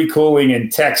getting free cooling in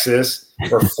Texas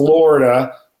or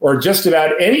Florida or just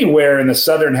about anywhere in the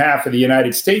southern half of the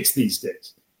United States these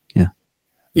days. Yeah.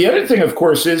 The other thing, of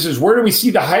course, is where do we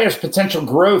see the highest potential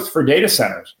growth for data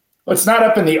centers? Well, it's not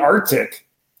up in the Arctic.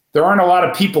 There aren't a lot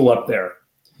of people up there.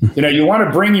 You want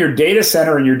to bring your data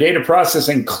center and your data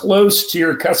processing close to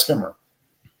your customer.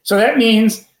 So that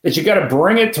means that you got to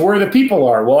bring it to where the people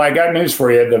are. Well, I got news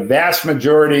for you. The vast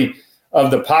majority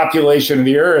of the population of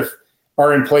the earth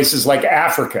are in places like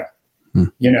Africa,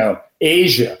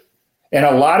 Asia. And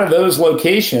a lot of those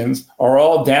locations are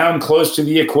all down close to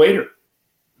the equator.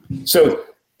 So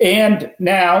And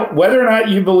now, whether or not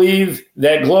you believe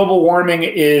that global warming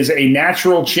is a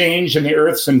natural change in the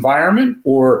Earth's environment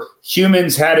or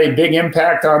humans had a big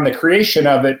impact on the creation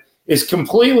of it is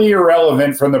completely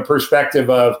irrelevant from the perspective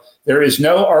of there is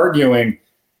no arguing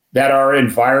that our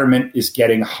environment is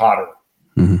getting hotter,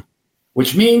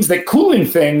 which means that cooling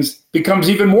things becomes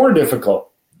even more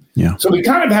difficult. Yeah. So we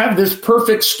kind of have this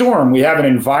perfect storm. We have an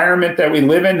environment that we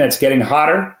live in that's getting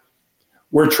hotter.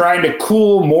 We're trying to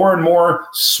cool more and more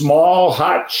small,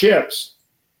 hot chips.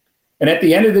 And at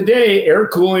the end of the day, air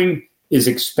cooling is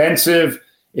expensive.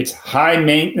 It's high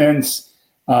maintenance.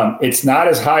 It's not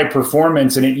as high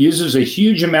performance, and it uses a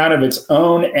huge amount of its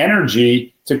own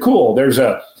energy to cool. There's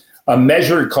a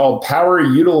measure called power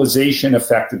utilization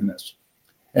effectiveness.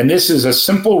 And this is a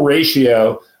simple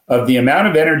ratio of the amount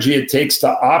of energy it takes to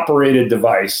operate a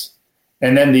device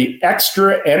and then the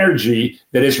extra energy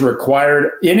that is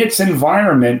required in its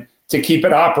environment to keep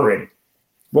it operating.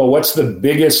 Well, what's the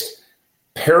biggest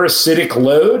parasitic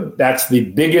load? That's the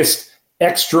biggest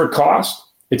extra cost.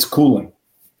 It's cooling.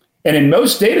 And in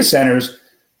most data centers,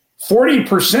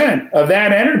 40% of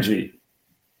that energy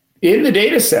in the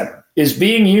data center is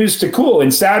being used to cool.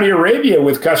 In Saudi Arabia,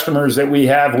 with customers that we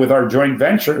have with our joint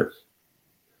venture,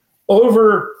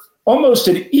 over almost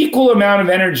an equal amount of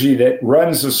energy that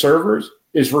runs the servers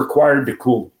is required to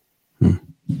cool.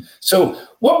 So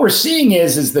what we're seeing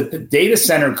is that the data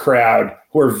center crowd,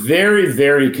 who are very,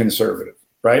 very conservative,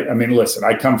 right? I mean, listen,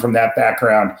 I come from that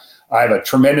background. I have a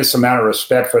tremendous amount of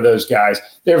respect for those guys.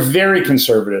 They're very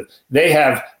conservative. They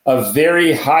have a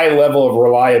very high level of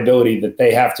reliability that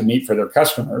they have to meet for their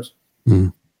customers.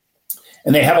 And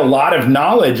they have a lot of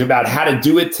knowledge about how to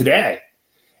do it today.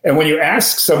 And when you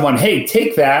ask someone, hey,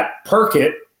 take that, park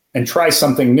it, and try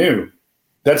something new,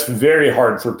 that's very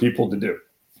hard for people to do.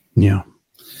 Yeah.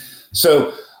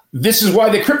 So this is why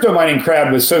the crypto mining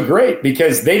crowd was so great,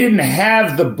 because they didn't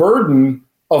have the burden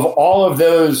of all of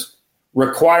those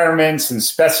requirements and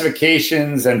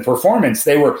specifications and performance.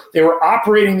 They were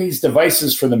operating these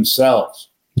devices for themselves.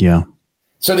 Yeah.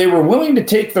 So they were willing to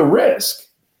take the risk.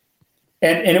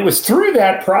 And it was through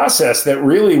that process that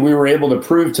really we were able to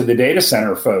prove to the data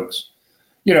center folks,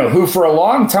 who for a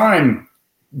long time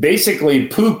basically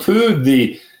poo-pooed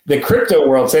the crypto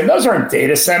world, saying those aren't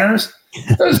data centers.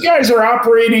 Those guys are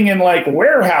operating in like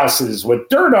warehouses with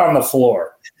dirt on the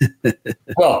floor.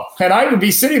 Well, and I would be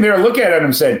sitting there looking at it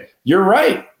and saying, you're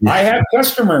right. I have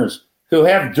customers who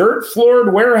have dirt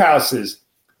floored warehouses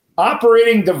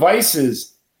operating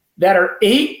devices that are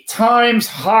 8 times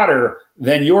hotter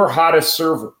than your hottest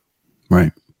server.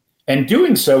 Right. And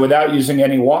doing so without using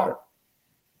any water.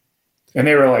 And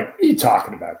they were like, what are you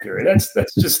talking about, Gary?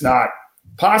 That's just not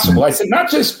possible. I said, not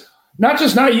just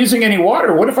not using any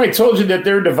water. What if I told you that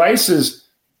their devices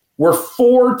were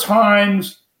 4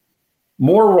 times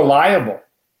more reliable,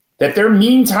 that their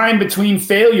mean time between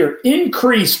failure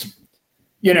increased?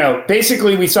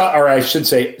 Basically we saw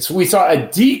a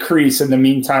decrease in the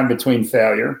mean time between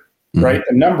failure, right?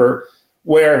 The number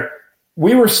where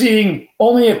we were seeing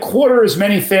only a quarter as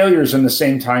many failures in the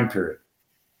same time period.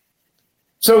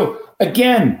 So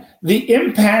again, the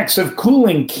impacts of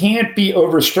cooling can't be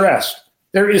overstressed.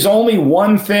 There is only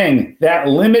one thing. That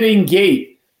limiting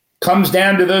gate comes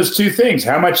down to those 2 things: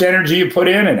 how much energy you put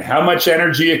in and how much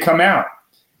energy you come out.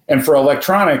 And for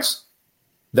electronics,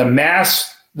 the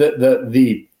mass,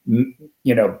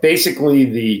 basically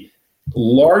the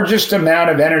largest amount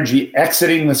of energy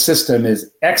exiting the system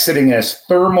is exiting as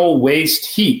thermal waste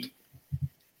heat,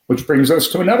 which brings us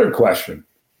to another question.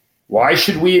 Why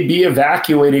should we be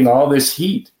evacuating all this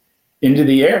heat into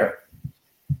the air?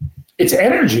 It's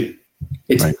energy.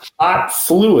 It's hot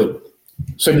fluid.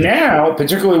 So now,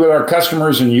 particularly with our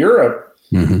customers in Europe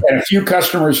and a few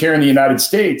customers here in the United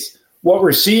States, what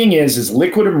we're seeing is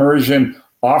liquid immersion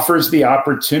offers the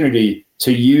opportunity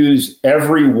to use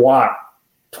every watt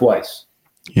twice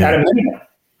at a minimum.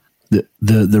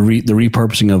 The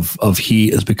repurposing of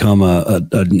heat has become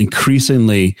an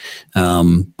increasingly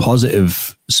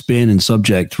positive spin and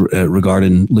subject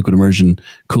regarding liquid immersion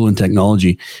cooling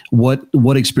technology.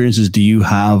 What experiences do you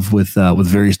have with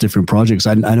various different projects?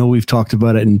 I know we've talked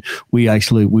about it, and we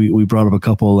brought up a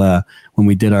couple when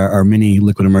we did our mini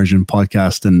liquid immersion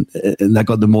podcast, and that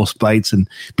got the most bites, and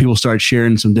people started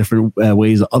sharing some different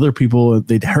ways that other people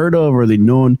they'd heard of or they'd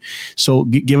known. So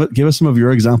give us some of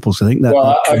your examples. I think that.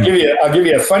 Well, I'll give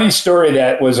you a funny story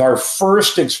that was our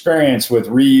first experience with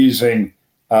reusing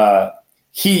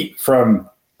heat from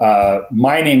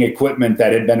mining equipment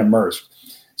that had been immersed.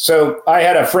 So I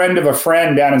had a friend of a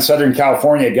friend down in Southern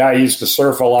California, a guy I used to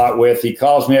surf a lot with. He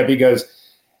calls me up. He goes,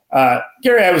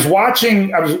 Gary, I was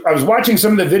watching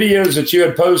some of the videos that you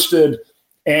had posted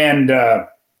And I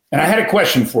had a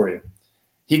question for you.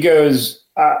 He goes,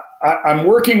 I'm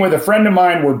working with a friend of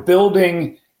mine. We're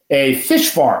building a fish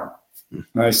farm.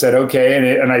 And I said,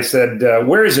 okay. And I said,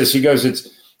 where is this? He goes,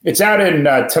 it's out in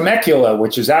Temecula,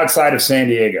 which is outside of San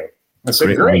Diego. I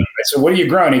said, great. I said, what are you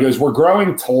growing? He goes, we're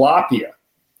growing tilapia.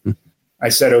 I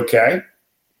said, okay.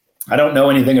 I don't know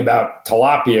anything about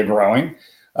tilapia growing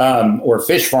or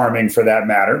fish farming for that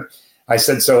matter. I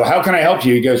said, so how can I help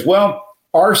you? He goes, well,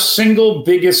 our single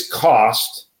biggest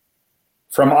cost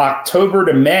from October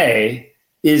to May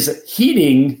is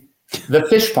heating the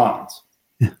fish ponds.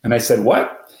 And I said,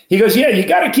 what? He goes, yeah, you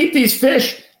got to keep these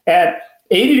fish at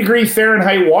 80-degree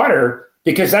Fahrenheit water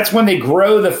because that's when they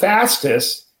grow the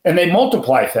fastest and they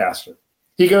multiply faster.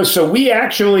 He goes, so we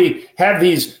actually have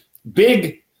these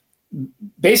big,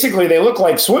 basically they look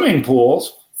like swimming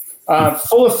pools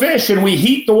full of fish and we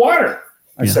heat the water.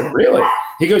 I said, really?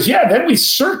 He goes, yeah, then we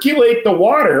circulate the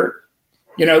water,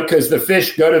 because the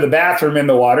fish go to the bathroom in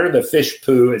the water, the fish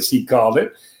poo, as he called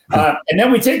it. And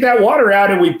then we take that water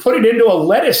out and we put it into a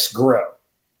lettuce grow.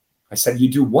 I said, you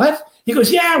do what? He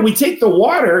goes, yeah, we take the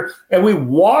water and we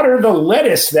water the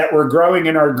lettuce that we're growing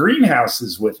in our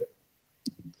greenhouses with it.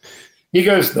 He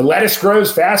goes, the lettuce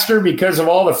grows faster because of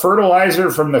all the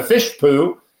fertilizer from the fish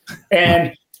poo.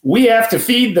 And we have to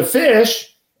feed the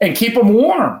fish and keep them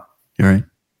warm. All right.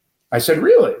 I said,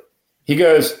 really? He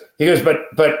goes,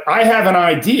 but I have an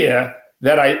idea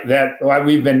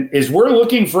we're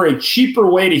looking for a cheaper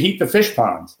way to heat the fish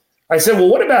ponds. I said, well,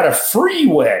 what about a free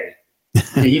way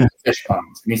to heat the fish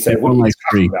ponds? And he said, what are you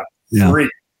talking about? Free.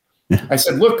 Yeah. I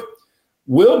said, look,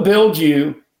 we'll build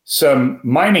you some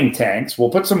mining tanks.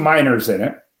 We'll put some miners in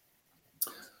it.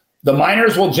 The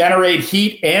miners will generate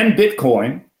heat and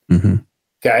Bitcoin. Mm-hmm.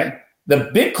 Okay.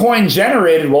 The Bitcoin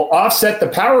generated will offset the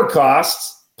power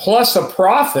costs plus a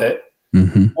profit.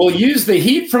 Mm-hmm. We'll use the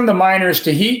heat from the miners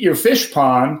to heat your fish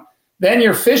pond. Then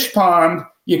your fish pond,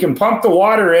 you can pump the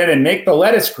water in and make the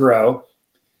lettuce grow.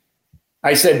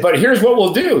 I said, but here's what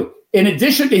we'll do. In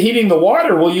addition to heating the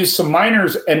water, we'll use some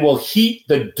miners and we'll heat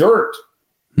the dirt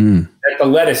that the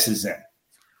lettuce is in.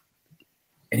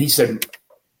 And he said,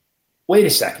 wait a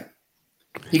second.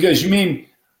 He goes, you mean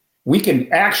we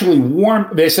can actually warm?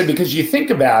 They said, because you think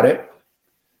about it.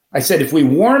 I said, if we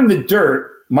warm the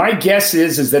dirt, my guess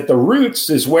is that the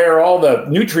roots is where all the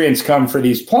nutrients come for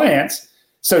these plants.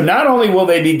 So not only will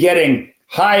they be getting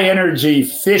high energy,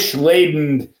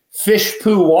 fish-laden, fish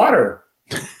poo water,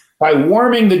 by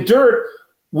warming the dirt,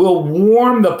 we'll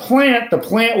warm the plant. The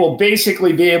plant will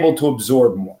basically be able to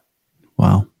absorb more.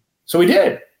 Wow. So we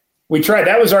did. We tried.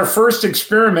 That was our first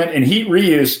experiment in heat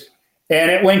reuse,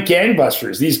 and it went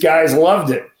gangbusters. These guys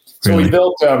loved it. So really? We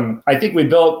built, I think we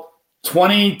built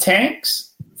 20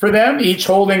 tanks for them, each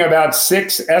holding about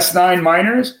 6 S9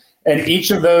 miners, and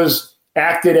each of those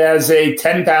acted as a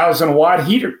 10,000 watt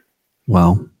heater.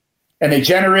 Wow. And they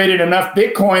generated enough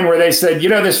Bitcoin where they said,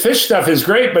 this fish stuff is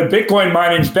great, but Bitcoin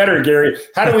mining's better, Gary.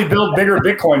 How do we build bigger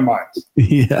Bitcoin mines?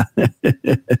 Yeah.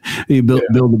 You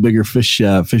build a bigger fish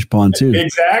pond too.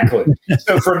 Exactly.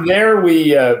 So from there, we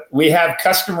have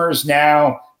customers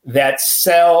now that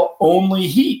sell only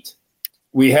heat.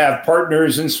 We have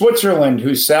partners in Switzerland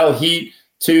who sell heat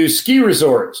to ski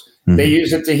resorts. Mm-hmm. They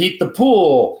use it to heat the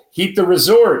pool, heat the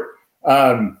resort,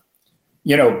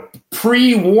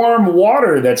 pre-warm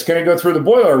water that's going to go through the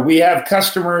boiler. We have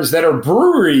customers that are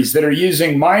breweries that are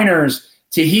using miners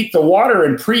to heat the water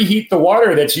and preheat the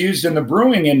water that's used in the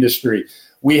brewing industry.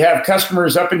 We have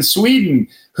customers up in Sweden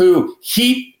who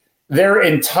heat their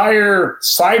entire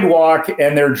sidewalk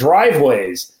and their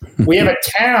driveways. We have a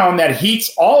town that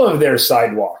heats all of their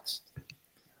sidewalks.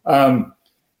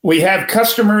 We have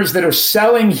customers that are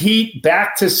selling heat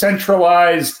back to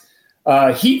centralized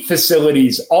heat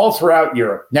facilities all throughout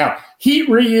Europe. Now, heat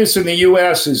reuse in the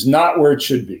U.S. is not where it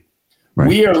should be. Right.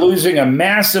 We are losing a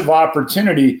massive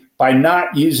opportunity by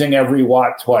not using every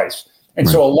watt twice. And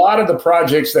so a lot of the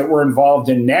projects that we're involved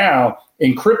in now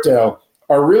in crypto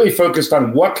are really focused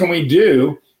on what can we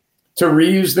do to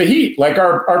reuse the heat. Like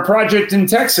our project in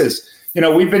Texas.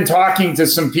 We've been talking to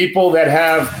some people that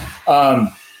have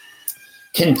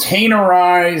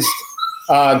containerized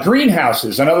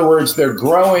greenhouses. In other words, they're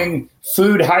growing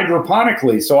food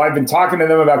hydroponically. So I've been talking to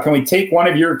them about, can we take one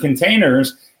of your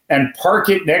containers and park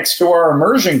it next to our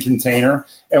immersion container,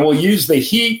 and we'll use the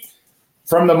heat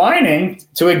from the mining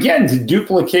to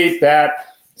duplicate that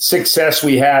success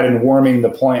we had in warming the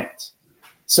plants.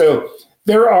 So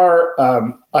there are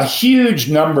a huge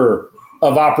number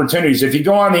of opportunities. If you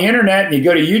go on the internet and you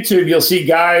go to YouTube, you'll see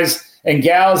guys and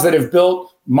gals that have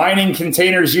built mining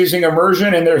containers using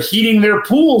immersion, and they're heating their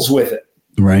pools with it.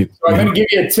 Right. So I'm going to give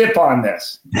you a tip on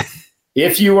this.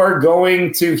 if you are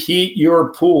going to heat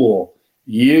your pool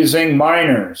using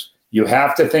miners, you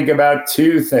have to think about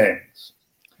two things.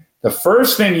 The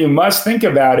first thing you must think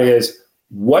about is,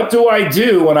 what do I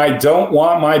do when I don't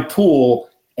want my pool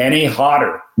any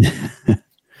hotter?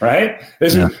 Right?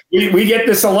 We get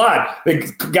this a lot.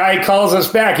 The guy calls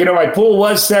us back. My pool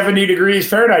was 70 degrees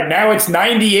Fahrenheit. Now it's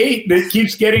 98. It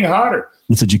keeps getting hotter.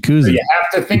 It's a jacuzzi. So you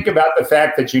have to think about the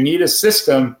fact that you need a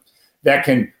system that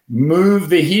can move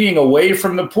the heating away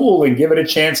from the pool and give it a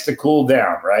chance to cool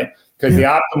down, right? Because the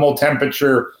optimal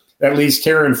temperature, at least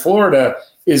here in Florida,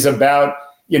 is about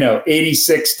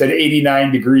 86 to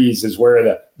 89 degrees is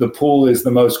where the pool is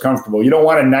the most comfortable. You don't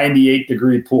want a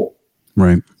 98-degree pool.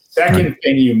 Right. Second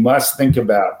thing you must think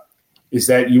about is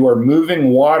that you are moving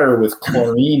water with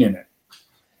chlorine in it.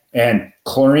 And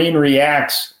chlorine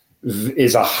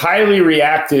is a highly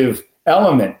reactive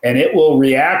element, and it will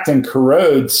react and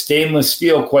corrode stainless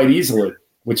steel quite easily,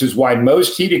 which is why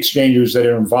most heat exchangers that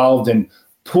are involved in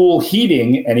pool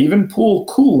heating and even pool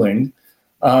cooling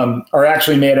are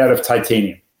actually made out of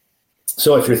titanium.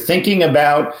 So if you're thinking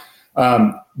about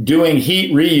doing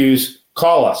heat reuse,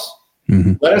 call us.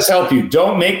 Mm-hmm. Let us help you.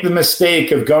 Don't make the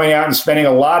mistake of going out and spending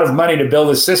a lot of money to build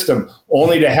a system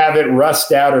only to have it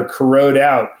rust out or corrode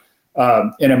out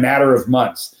in a matter of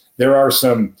months. There are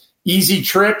some easy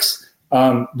tricks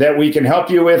that we can help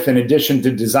you with in addition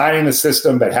to designing the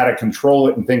system, but how to control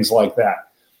it and things like that.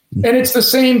 Mm-hmm. And it's the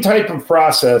same type of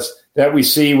process that we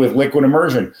see with liquid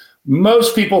immersion.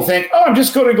 Most people think, I'm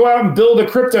just going to go out and build a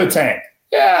crypto tank.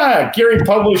 Yeah, Gary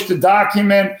published a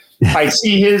document. I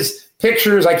see his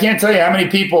pictures. I can't tell you how many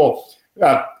people,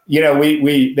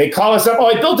 they call us up.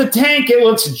 I built a tank. It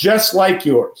looks just like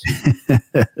yours.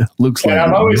 Looks like. And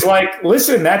I'm always like,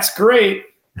 listen, that's great.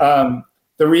 The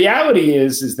reality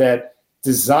is that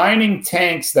designing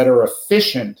tanks that are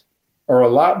efficient are a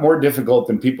lot more difficult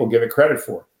than people give it credit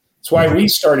for. That's why we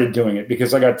started doing it,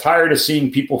 because I got tired of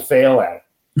seeing people fail at it.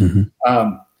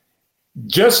 Mm-hmm.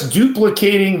 Just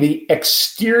duplicating the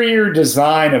exterior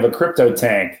design of a crypto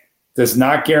tank does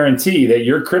not guarantee that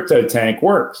your crypto tank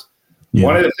works. Yeah.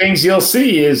 One of the things you'll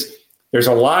see is there's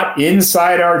a lot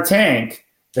inside our tank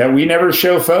that we never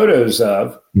show photos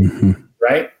of,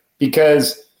 right?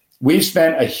 Because we've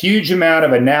spent a huge amount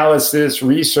of analysis,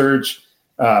 research,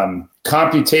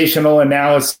 computational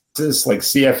analysis like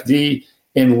CFD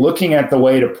in looking at the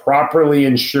way to properly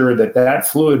ensure that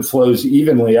fluid flows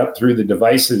evenly up through the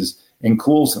devices and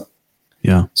cools them.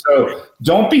 Yeah. So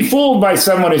don't be fooled by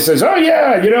someone who says, "Oh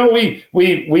yeah,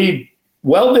 we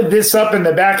welded this up in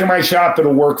the back of my shop;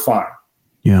 it'll work fine."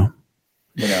 Yeah.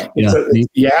 You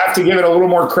have to give it a little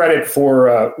more credit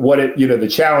for the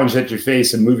challenge that you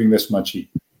face in moving this much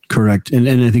heat. Correct, and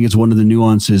I think it's one of the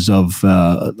nuances of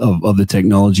the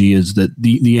technology is that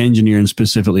the engineering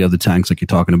specifically of the tanks, like you're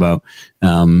talking about,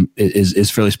 is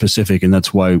fairly specific, and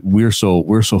that's why we're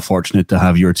so fortunate to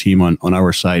have your team on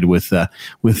our side with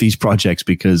these projects,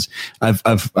 because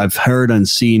I've heard and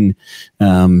seen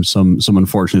some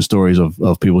unfortunate stories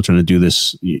of people trying to do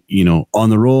this, on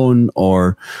their own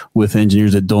or with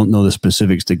engineers that don't know the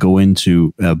specifics that go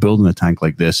into building a tank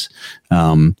like this.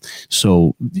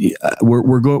 So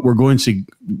we're going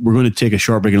to take a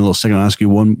short break in a little second. I'll ask you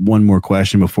one more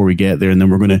question before we get there, and then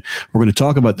we're going to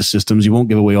talk about the systems. You won't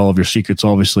give away all of your secrets,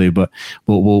 obviously, but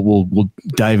we'll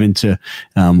dive into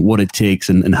what it takes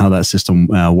and how that system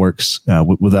works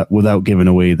without giving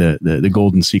away the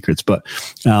golden secrets. But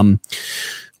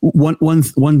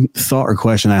one thought or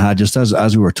question I had just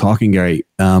as we were talking, Gary,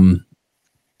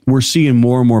 we're seeing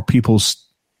more and more people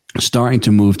starting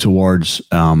to move towards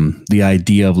the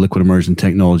idea of liquid immersion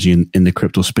technology in the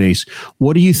crypto space.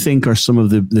 What do you think are some of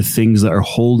the things that are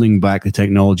holding back the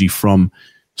technology from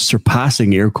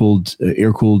surpassing air-cooled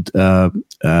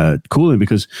cooling?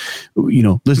 Because,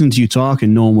 listening to you talk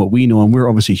and knowing what we know, and we're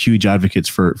obviously huge advocates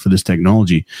for this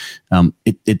technology,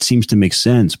 it seems to make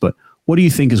sense. But what do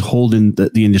you think is holding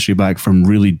the industry back from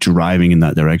really driving in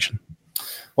that direction?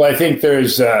 Well, I think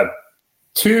there's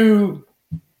two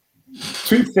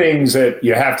things that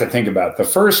you have to think about. The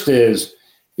first is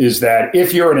that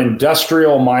if you're an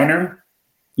industrial miner,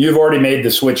 you've already made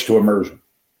the switch to immersion.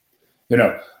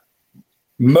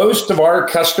 Most of our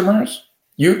customers,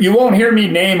 you won't hear me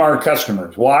name our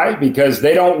customers. Why? Because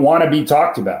they don't want to be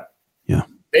talked about. Yeah.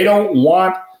 They don't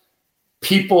want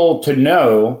people to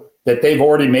know that they've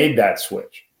already made that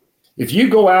switch. If you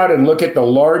go out and look at the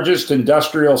largest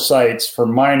industrial sites for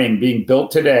mining being built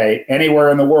today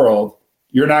anywhere in the world,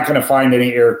 you're not going to find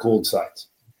any air-cooled sites.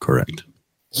 Correct.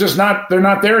 It's just they're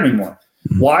not there anymore.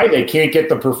 Mm-hmm. Why? They can't get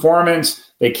the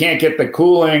performance. They can't get the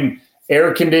cooling.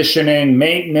 air conditioning,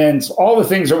 maintenance, all the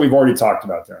things that we've already talked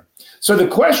about there. So the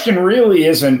question really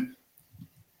isn't,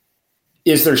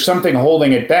 is there something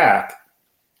holding it back?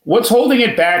 What's holding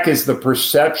it back is the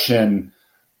perception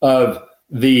of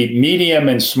the medium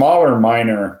and smaller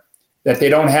miner that they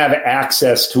don't have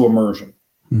access to immersion,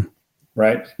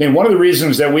 right? I mean, one of the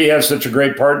reasons that we have such a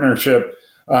great partnership,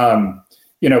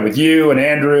 with you and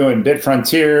Andrew and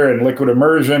BitFrontier and Liquid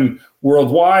Immersion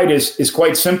worldwide is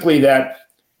quite simply that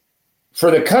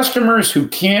for the customers who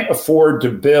can't afford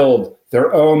to build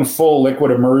their own full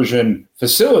liquid immersion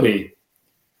facility,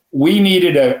 we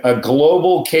needed a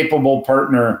global capable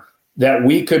partner that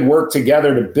we could work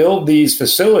together to build these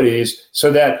facilities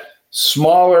so that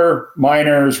smaller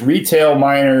miners, retail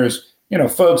miners,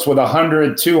 folks with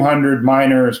 100, 200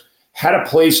 miners had a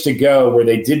place to go where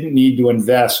they didn't need to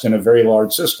invest in a very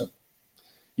large system.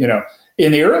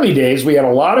 In the early days, we had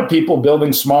a lot of people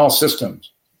building small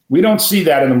systems. We don't see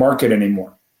that in the market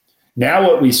anymore. Now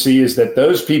what we see is that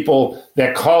those people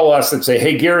that call us that say,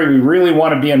 hey, Gary, we really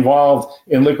want to be involved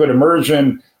in liquid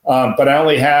immersion, but I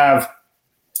only have,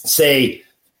 say,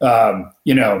 5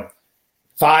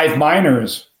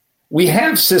 miners. We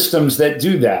have systems that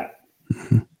do that.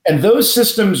 Mm-hmm. And those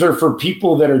systems are for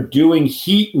people that are doing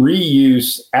heat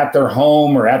reuse at their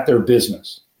home or at their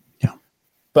business. Yeah.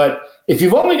 But if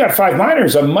you've only got 5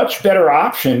 miners, a much better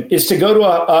option is to go to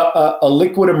a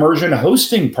liquid immersion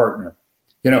hosting partner.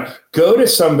 Go to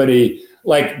somebody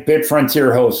like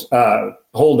BitFrontier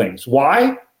Holdings.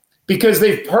 Why? Because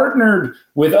they've partnered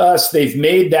with us. They've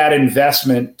made that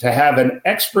investment to have an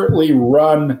expertly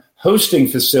run hosting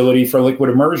facility for liquid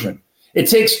immersion. It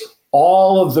takes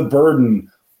all of the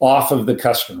burden off of the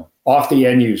customer, off the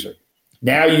end user.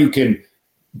 Now you can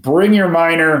bring your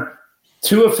miner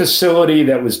to a facility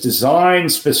that was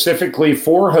designed specifically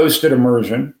for hosted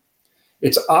immersion.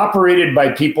 It's operated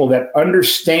by people that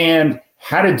understand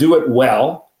how to do it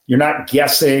well. You're not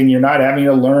guessing. You're not having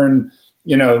to learn,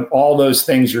 all those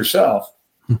things yourself.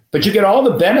 But you get all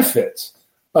the benefits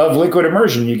of liquid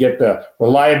immersion. You get the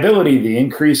reliability, the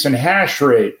increase in hash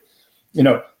rate,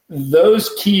 those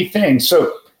key things.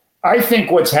 So I think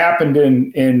what's happened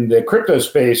in the crypto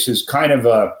space is kind of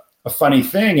a funny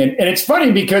thing. And it's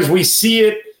funny because we see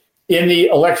it in the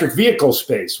electric vehicle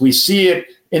space. We see it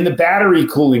in the battery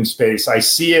cooling space. I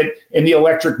see it in the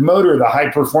electric motor, the high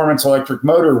performance electric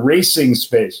motor racing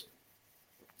space.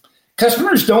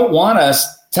 Customers don't want us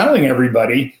telling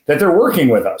everybody that they're working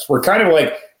with us. We're kind of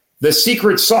like the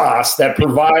secret sauce that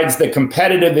provides the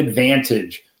competitive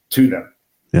advantage to them.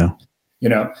 Yeah.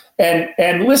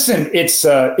 And listen, is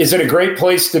it a great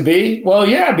place to be? Well,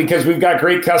 yeah, because we've got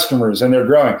great customers and they're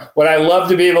growing. Would I love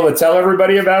to be able to tell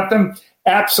everybody about them?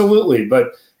 Absolutely.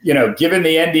 But, given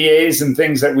the NDAs and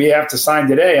things that we have to sign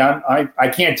today, I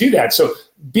can't do that. So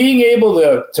being able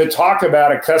to talk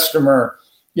about a customer,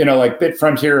 like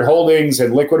BitFrontier Holdings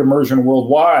and Liquid Immersion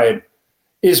Worldwide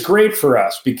is great for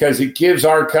us because it gives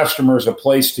our customers a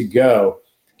place to go.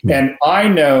 Mm-hmm. And I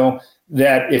know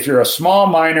that if you're a small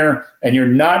miner and you're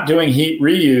not doing heat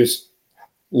reuse,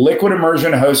 liquid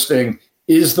immersion hosting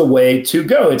is the way to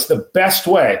go. It's the best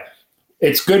way.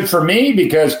 It's good for me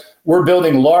because we're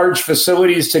building large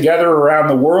facilities together around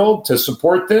the world to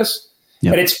support this.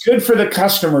 Yep. And it's good for the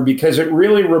customer because it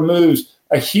really removes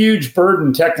a huge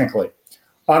burden technically.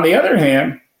 On the other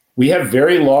hand, we have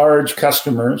very large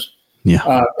customers.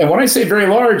 Yeah. And when I say very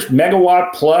large,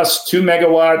 megawatt plus, 2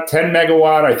 megawatt, 10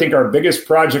 megawatt, I think our biggest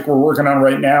project we're working on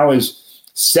right now is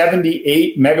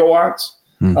 78 megawatts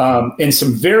in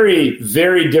some very,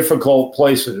 very difficult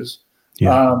places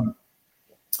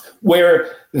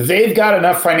where they've got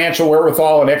enough financial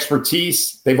wherewithal and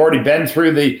expertise. They've already been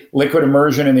through the liquid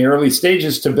immersion in the early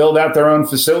stages to build out their own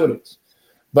facilities.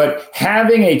 But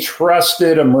having a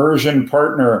trusted immersion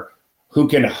partner who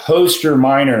can host your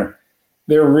miner,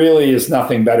 there really is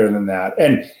nothing better than that.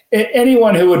 And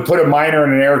anyone who would put a miner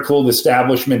in an air-cooled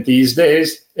establishment these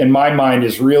days, in my mind,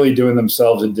 is really doing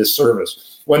themselves a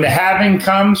disservice. When the halving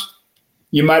comes,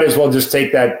 you might as well just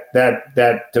take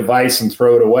that device and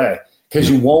throw it away because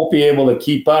you won't be able to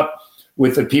keep up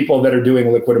with the people that are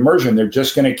doing liquid immersion. They're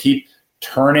just going to keep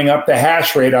turning up the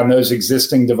hash rate on those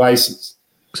existing devices.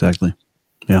 Exactly.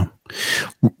 Yeah.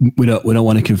 We don't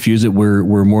want to confuse it.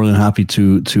 We're more than happy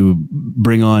to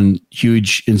bring on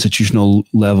huge institutional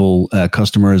level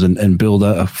customers and build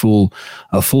a full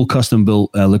custom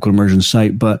built liquid immersion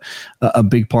site. But a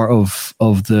big part of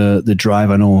the drive,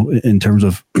 I know, in terms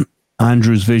of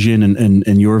Andrew's vision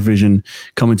and your vision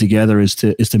coming together is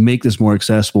to make this more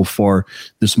accessible for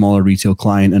the smaller retail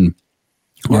client. And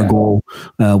Our goal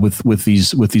with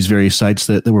these various sites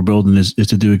that we're building is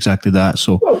to do exactly that.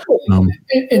 So,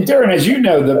 and Darren, as you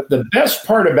know, the best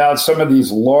part about some of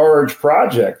these large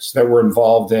projects that we're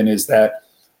involved in is that,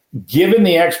 given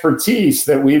the expertise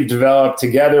that we've developed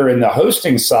together in the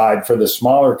hosting side for the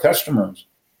smaller customers,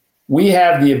 we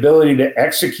have the ability to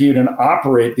execute and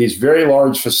operate these very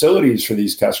large facilities for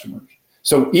these customers.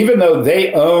 So even though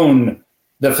they own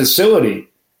the facility,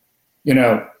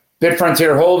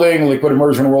 BitFrontier Holding, Liquid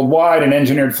Immersion Worldwide, and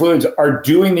Engineered Fluids are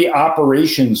doing the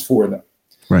operations for them.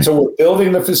 Right. So we're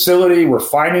building the facility, we're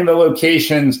finding the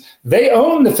locations. They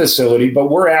own the facility, but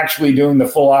we're actually doing the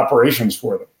full operations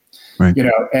for them. Right.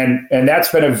 And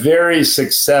that's been a very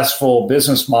successful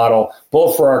business model,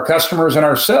 both for our customers and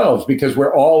ourselves, because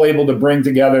we're all able to bring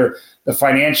together the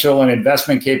financial and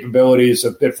investment capabilities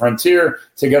of BitFrontier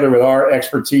together with our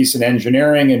expertise in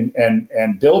engineering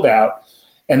and build out.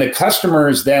 And the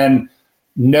customers then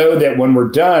know that when we're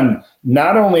done,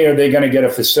 not only are they going to get a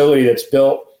facility that's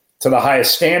built to the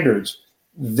highest standards,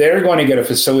 they're going to get a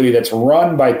facility that's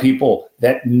run by people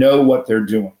that know what they're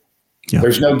doing. Yeah.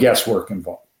 There's no guesswork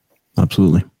involved.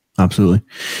 Absolutely.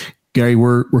 Gary,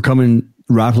 we're coming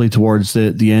rapidly towards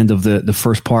the end of the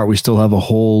first part. We still have a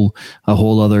whole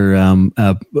other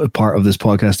part of this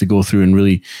podcast to go through, and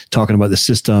really talking about the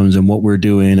systems and what we're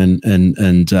doing and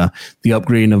the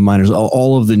upgrading of miners,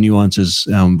 all of the nuances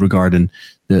regarding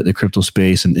the crypto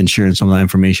space and sharing some of that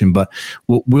information. But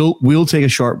we'll take a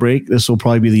short break. This will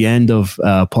probably be the end of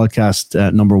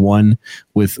podcast number 1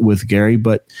 with Gary.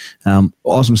 But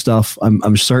awesome stuff.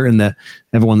 I'm certain that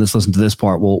everyone that's listened to this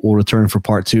part will return for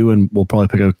part 2, and we'll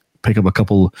probably pick up a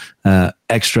couple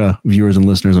extra viewers and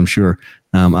listeners, I'm sure,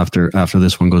 after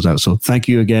this one goes out. So thank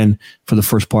you again for the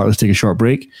first part. Let's take a short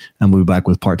break, and we'll be back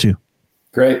with part 2.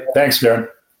 Great. Thanks, Darren.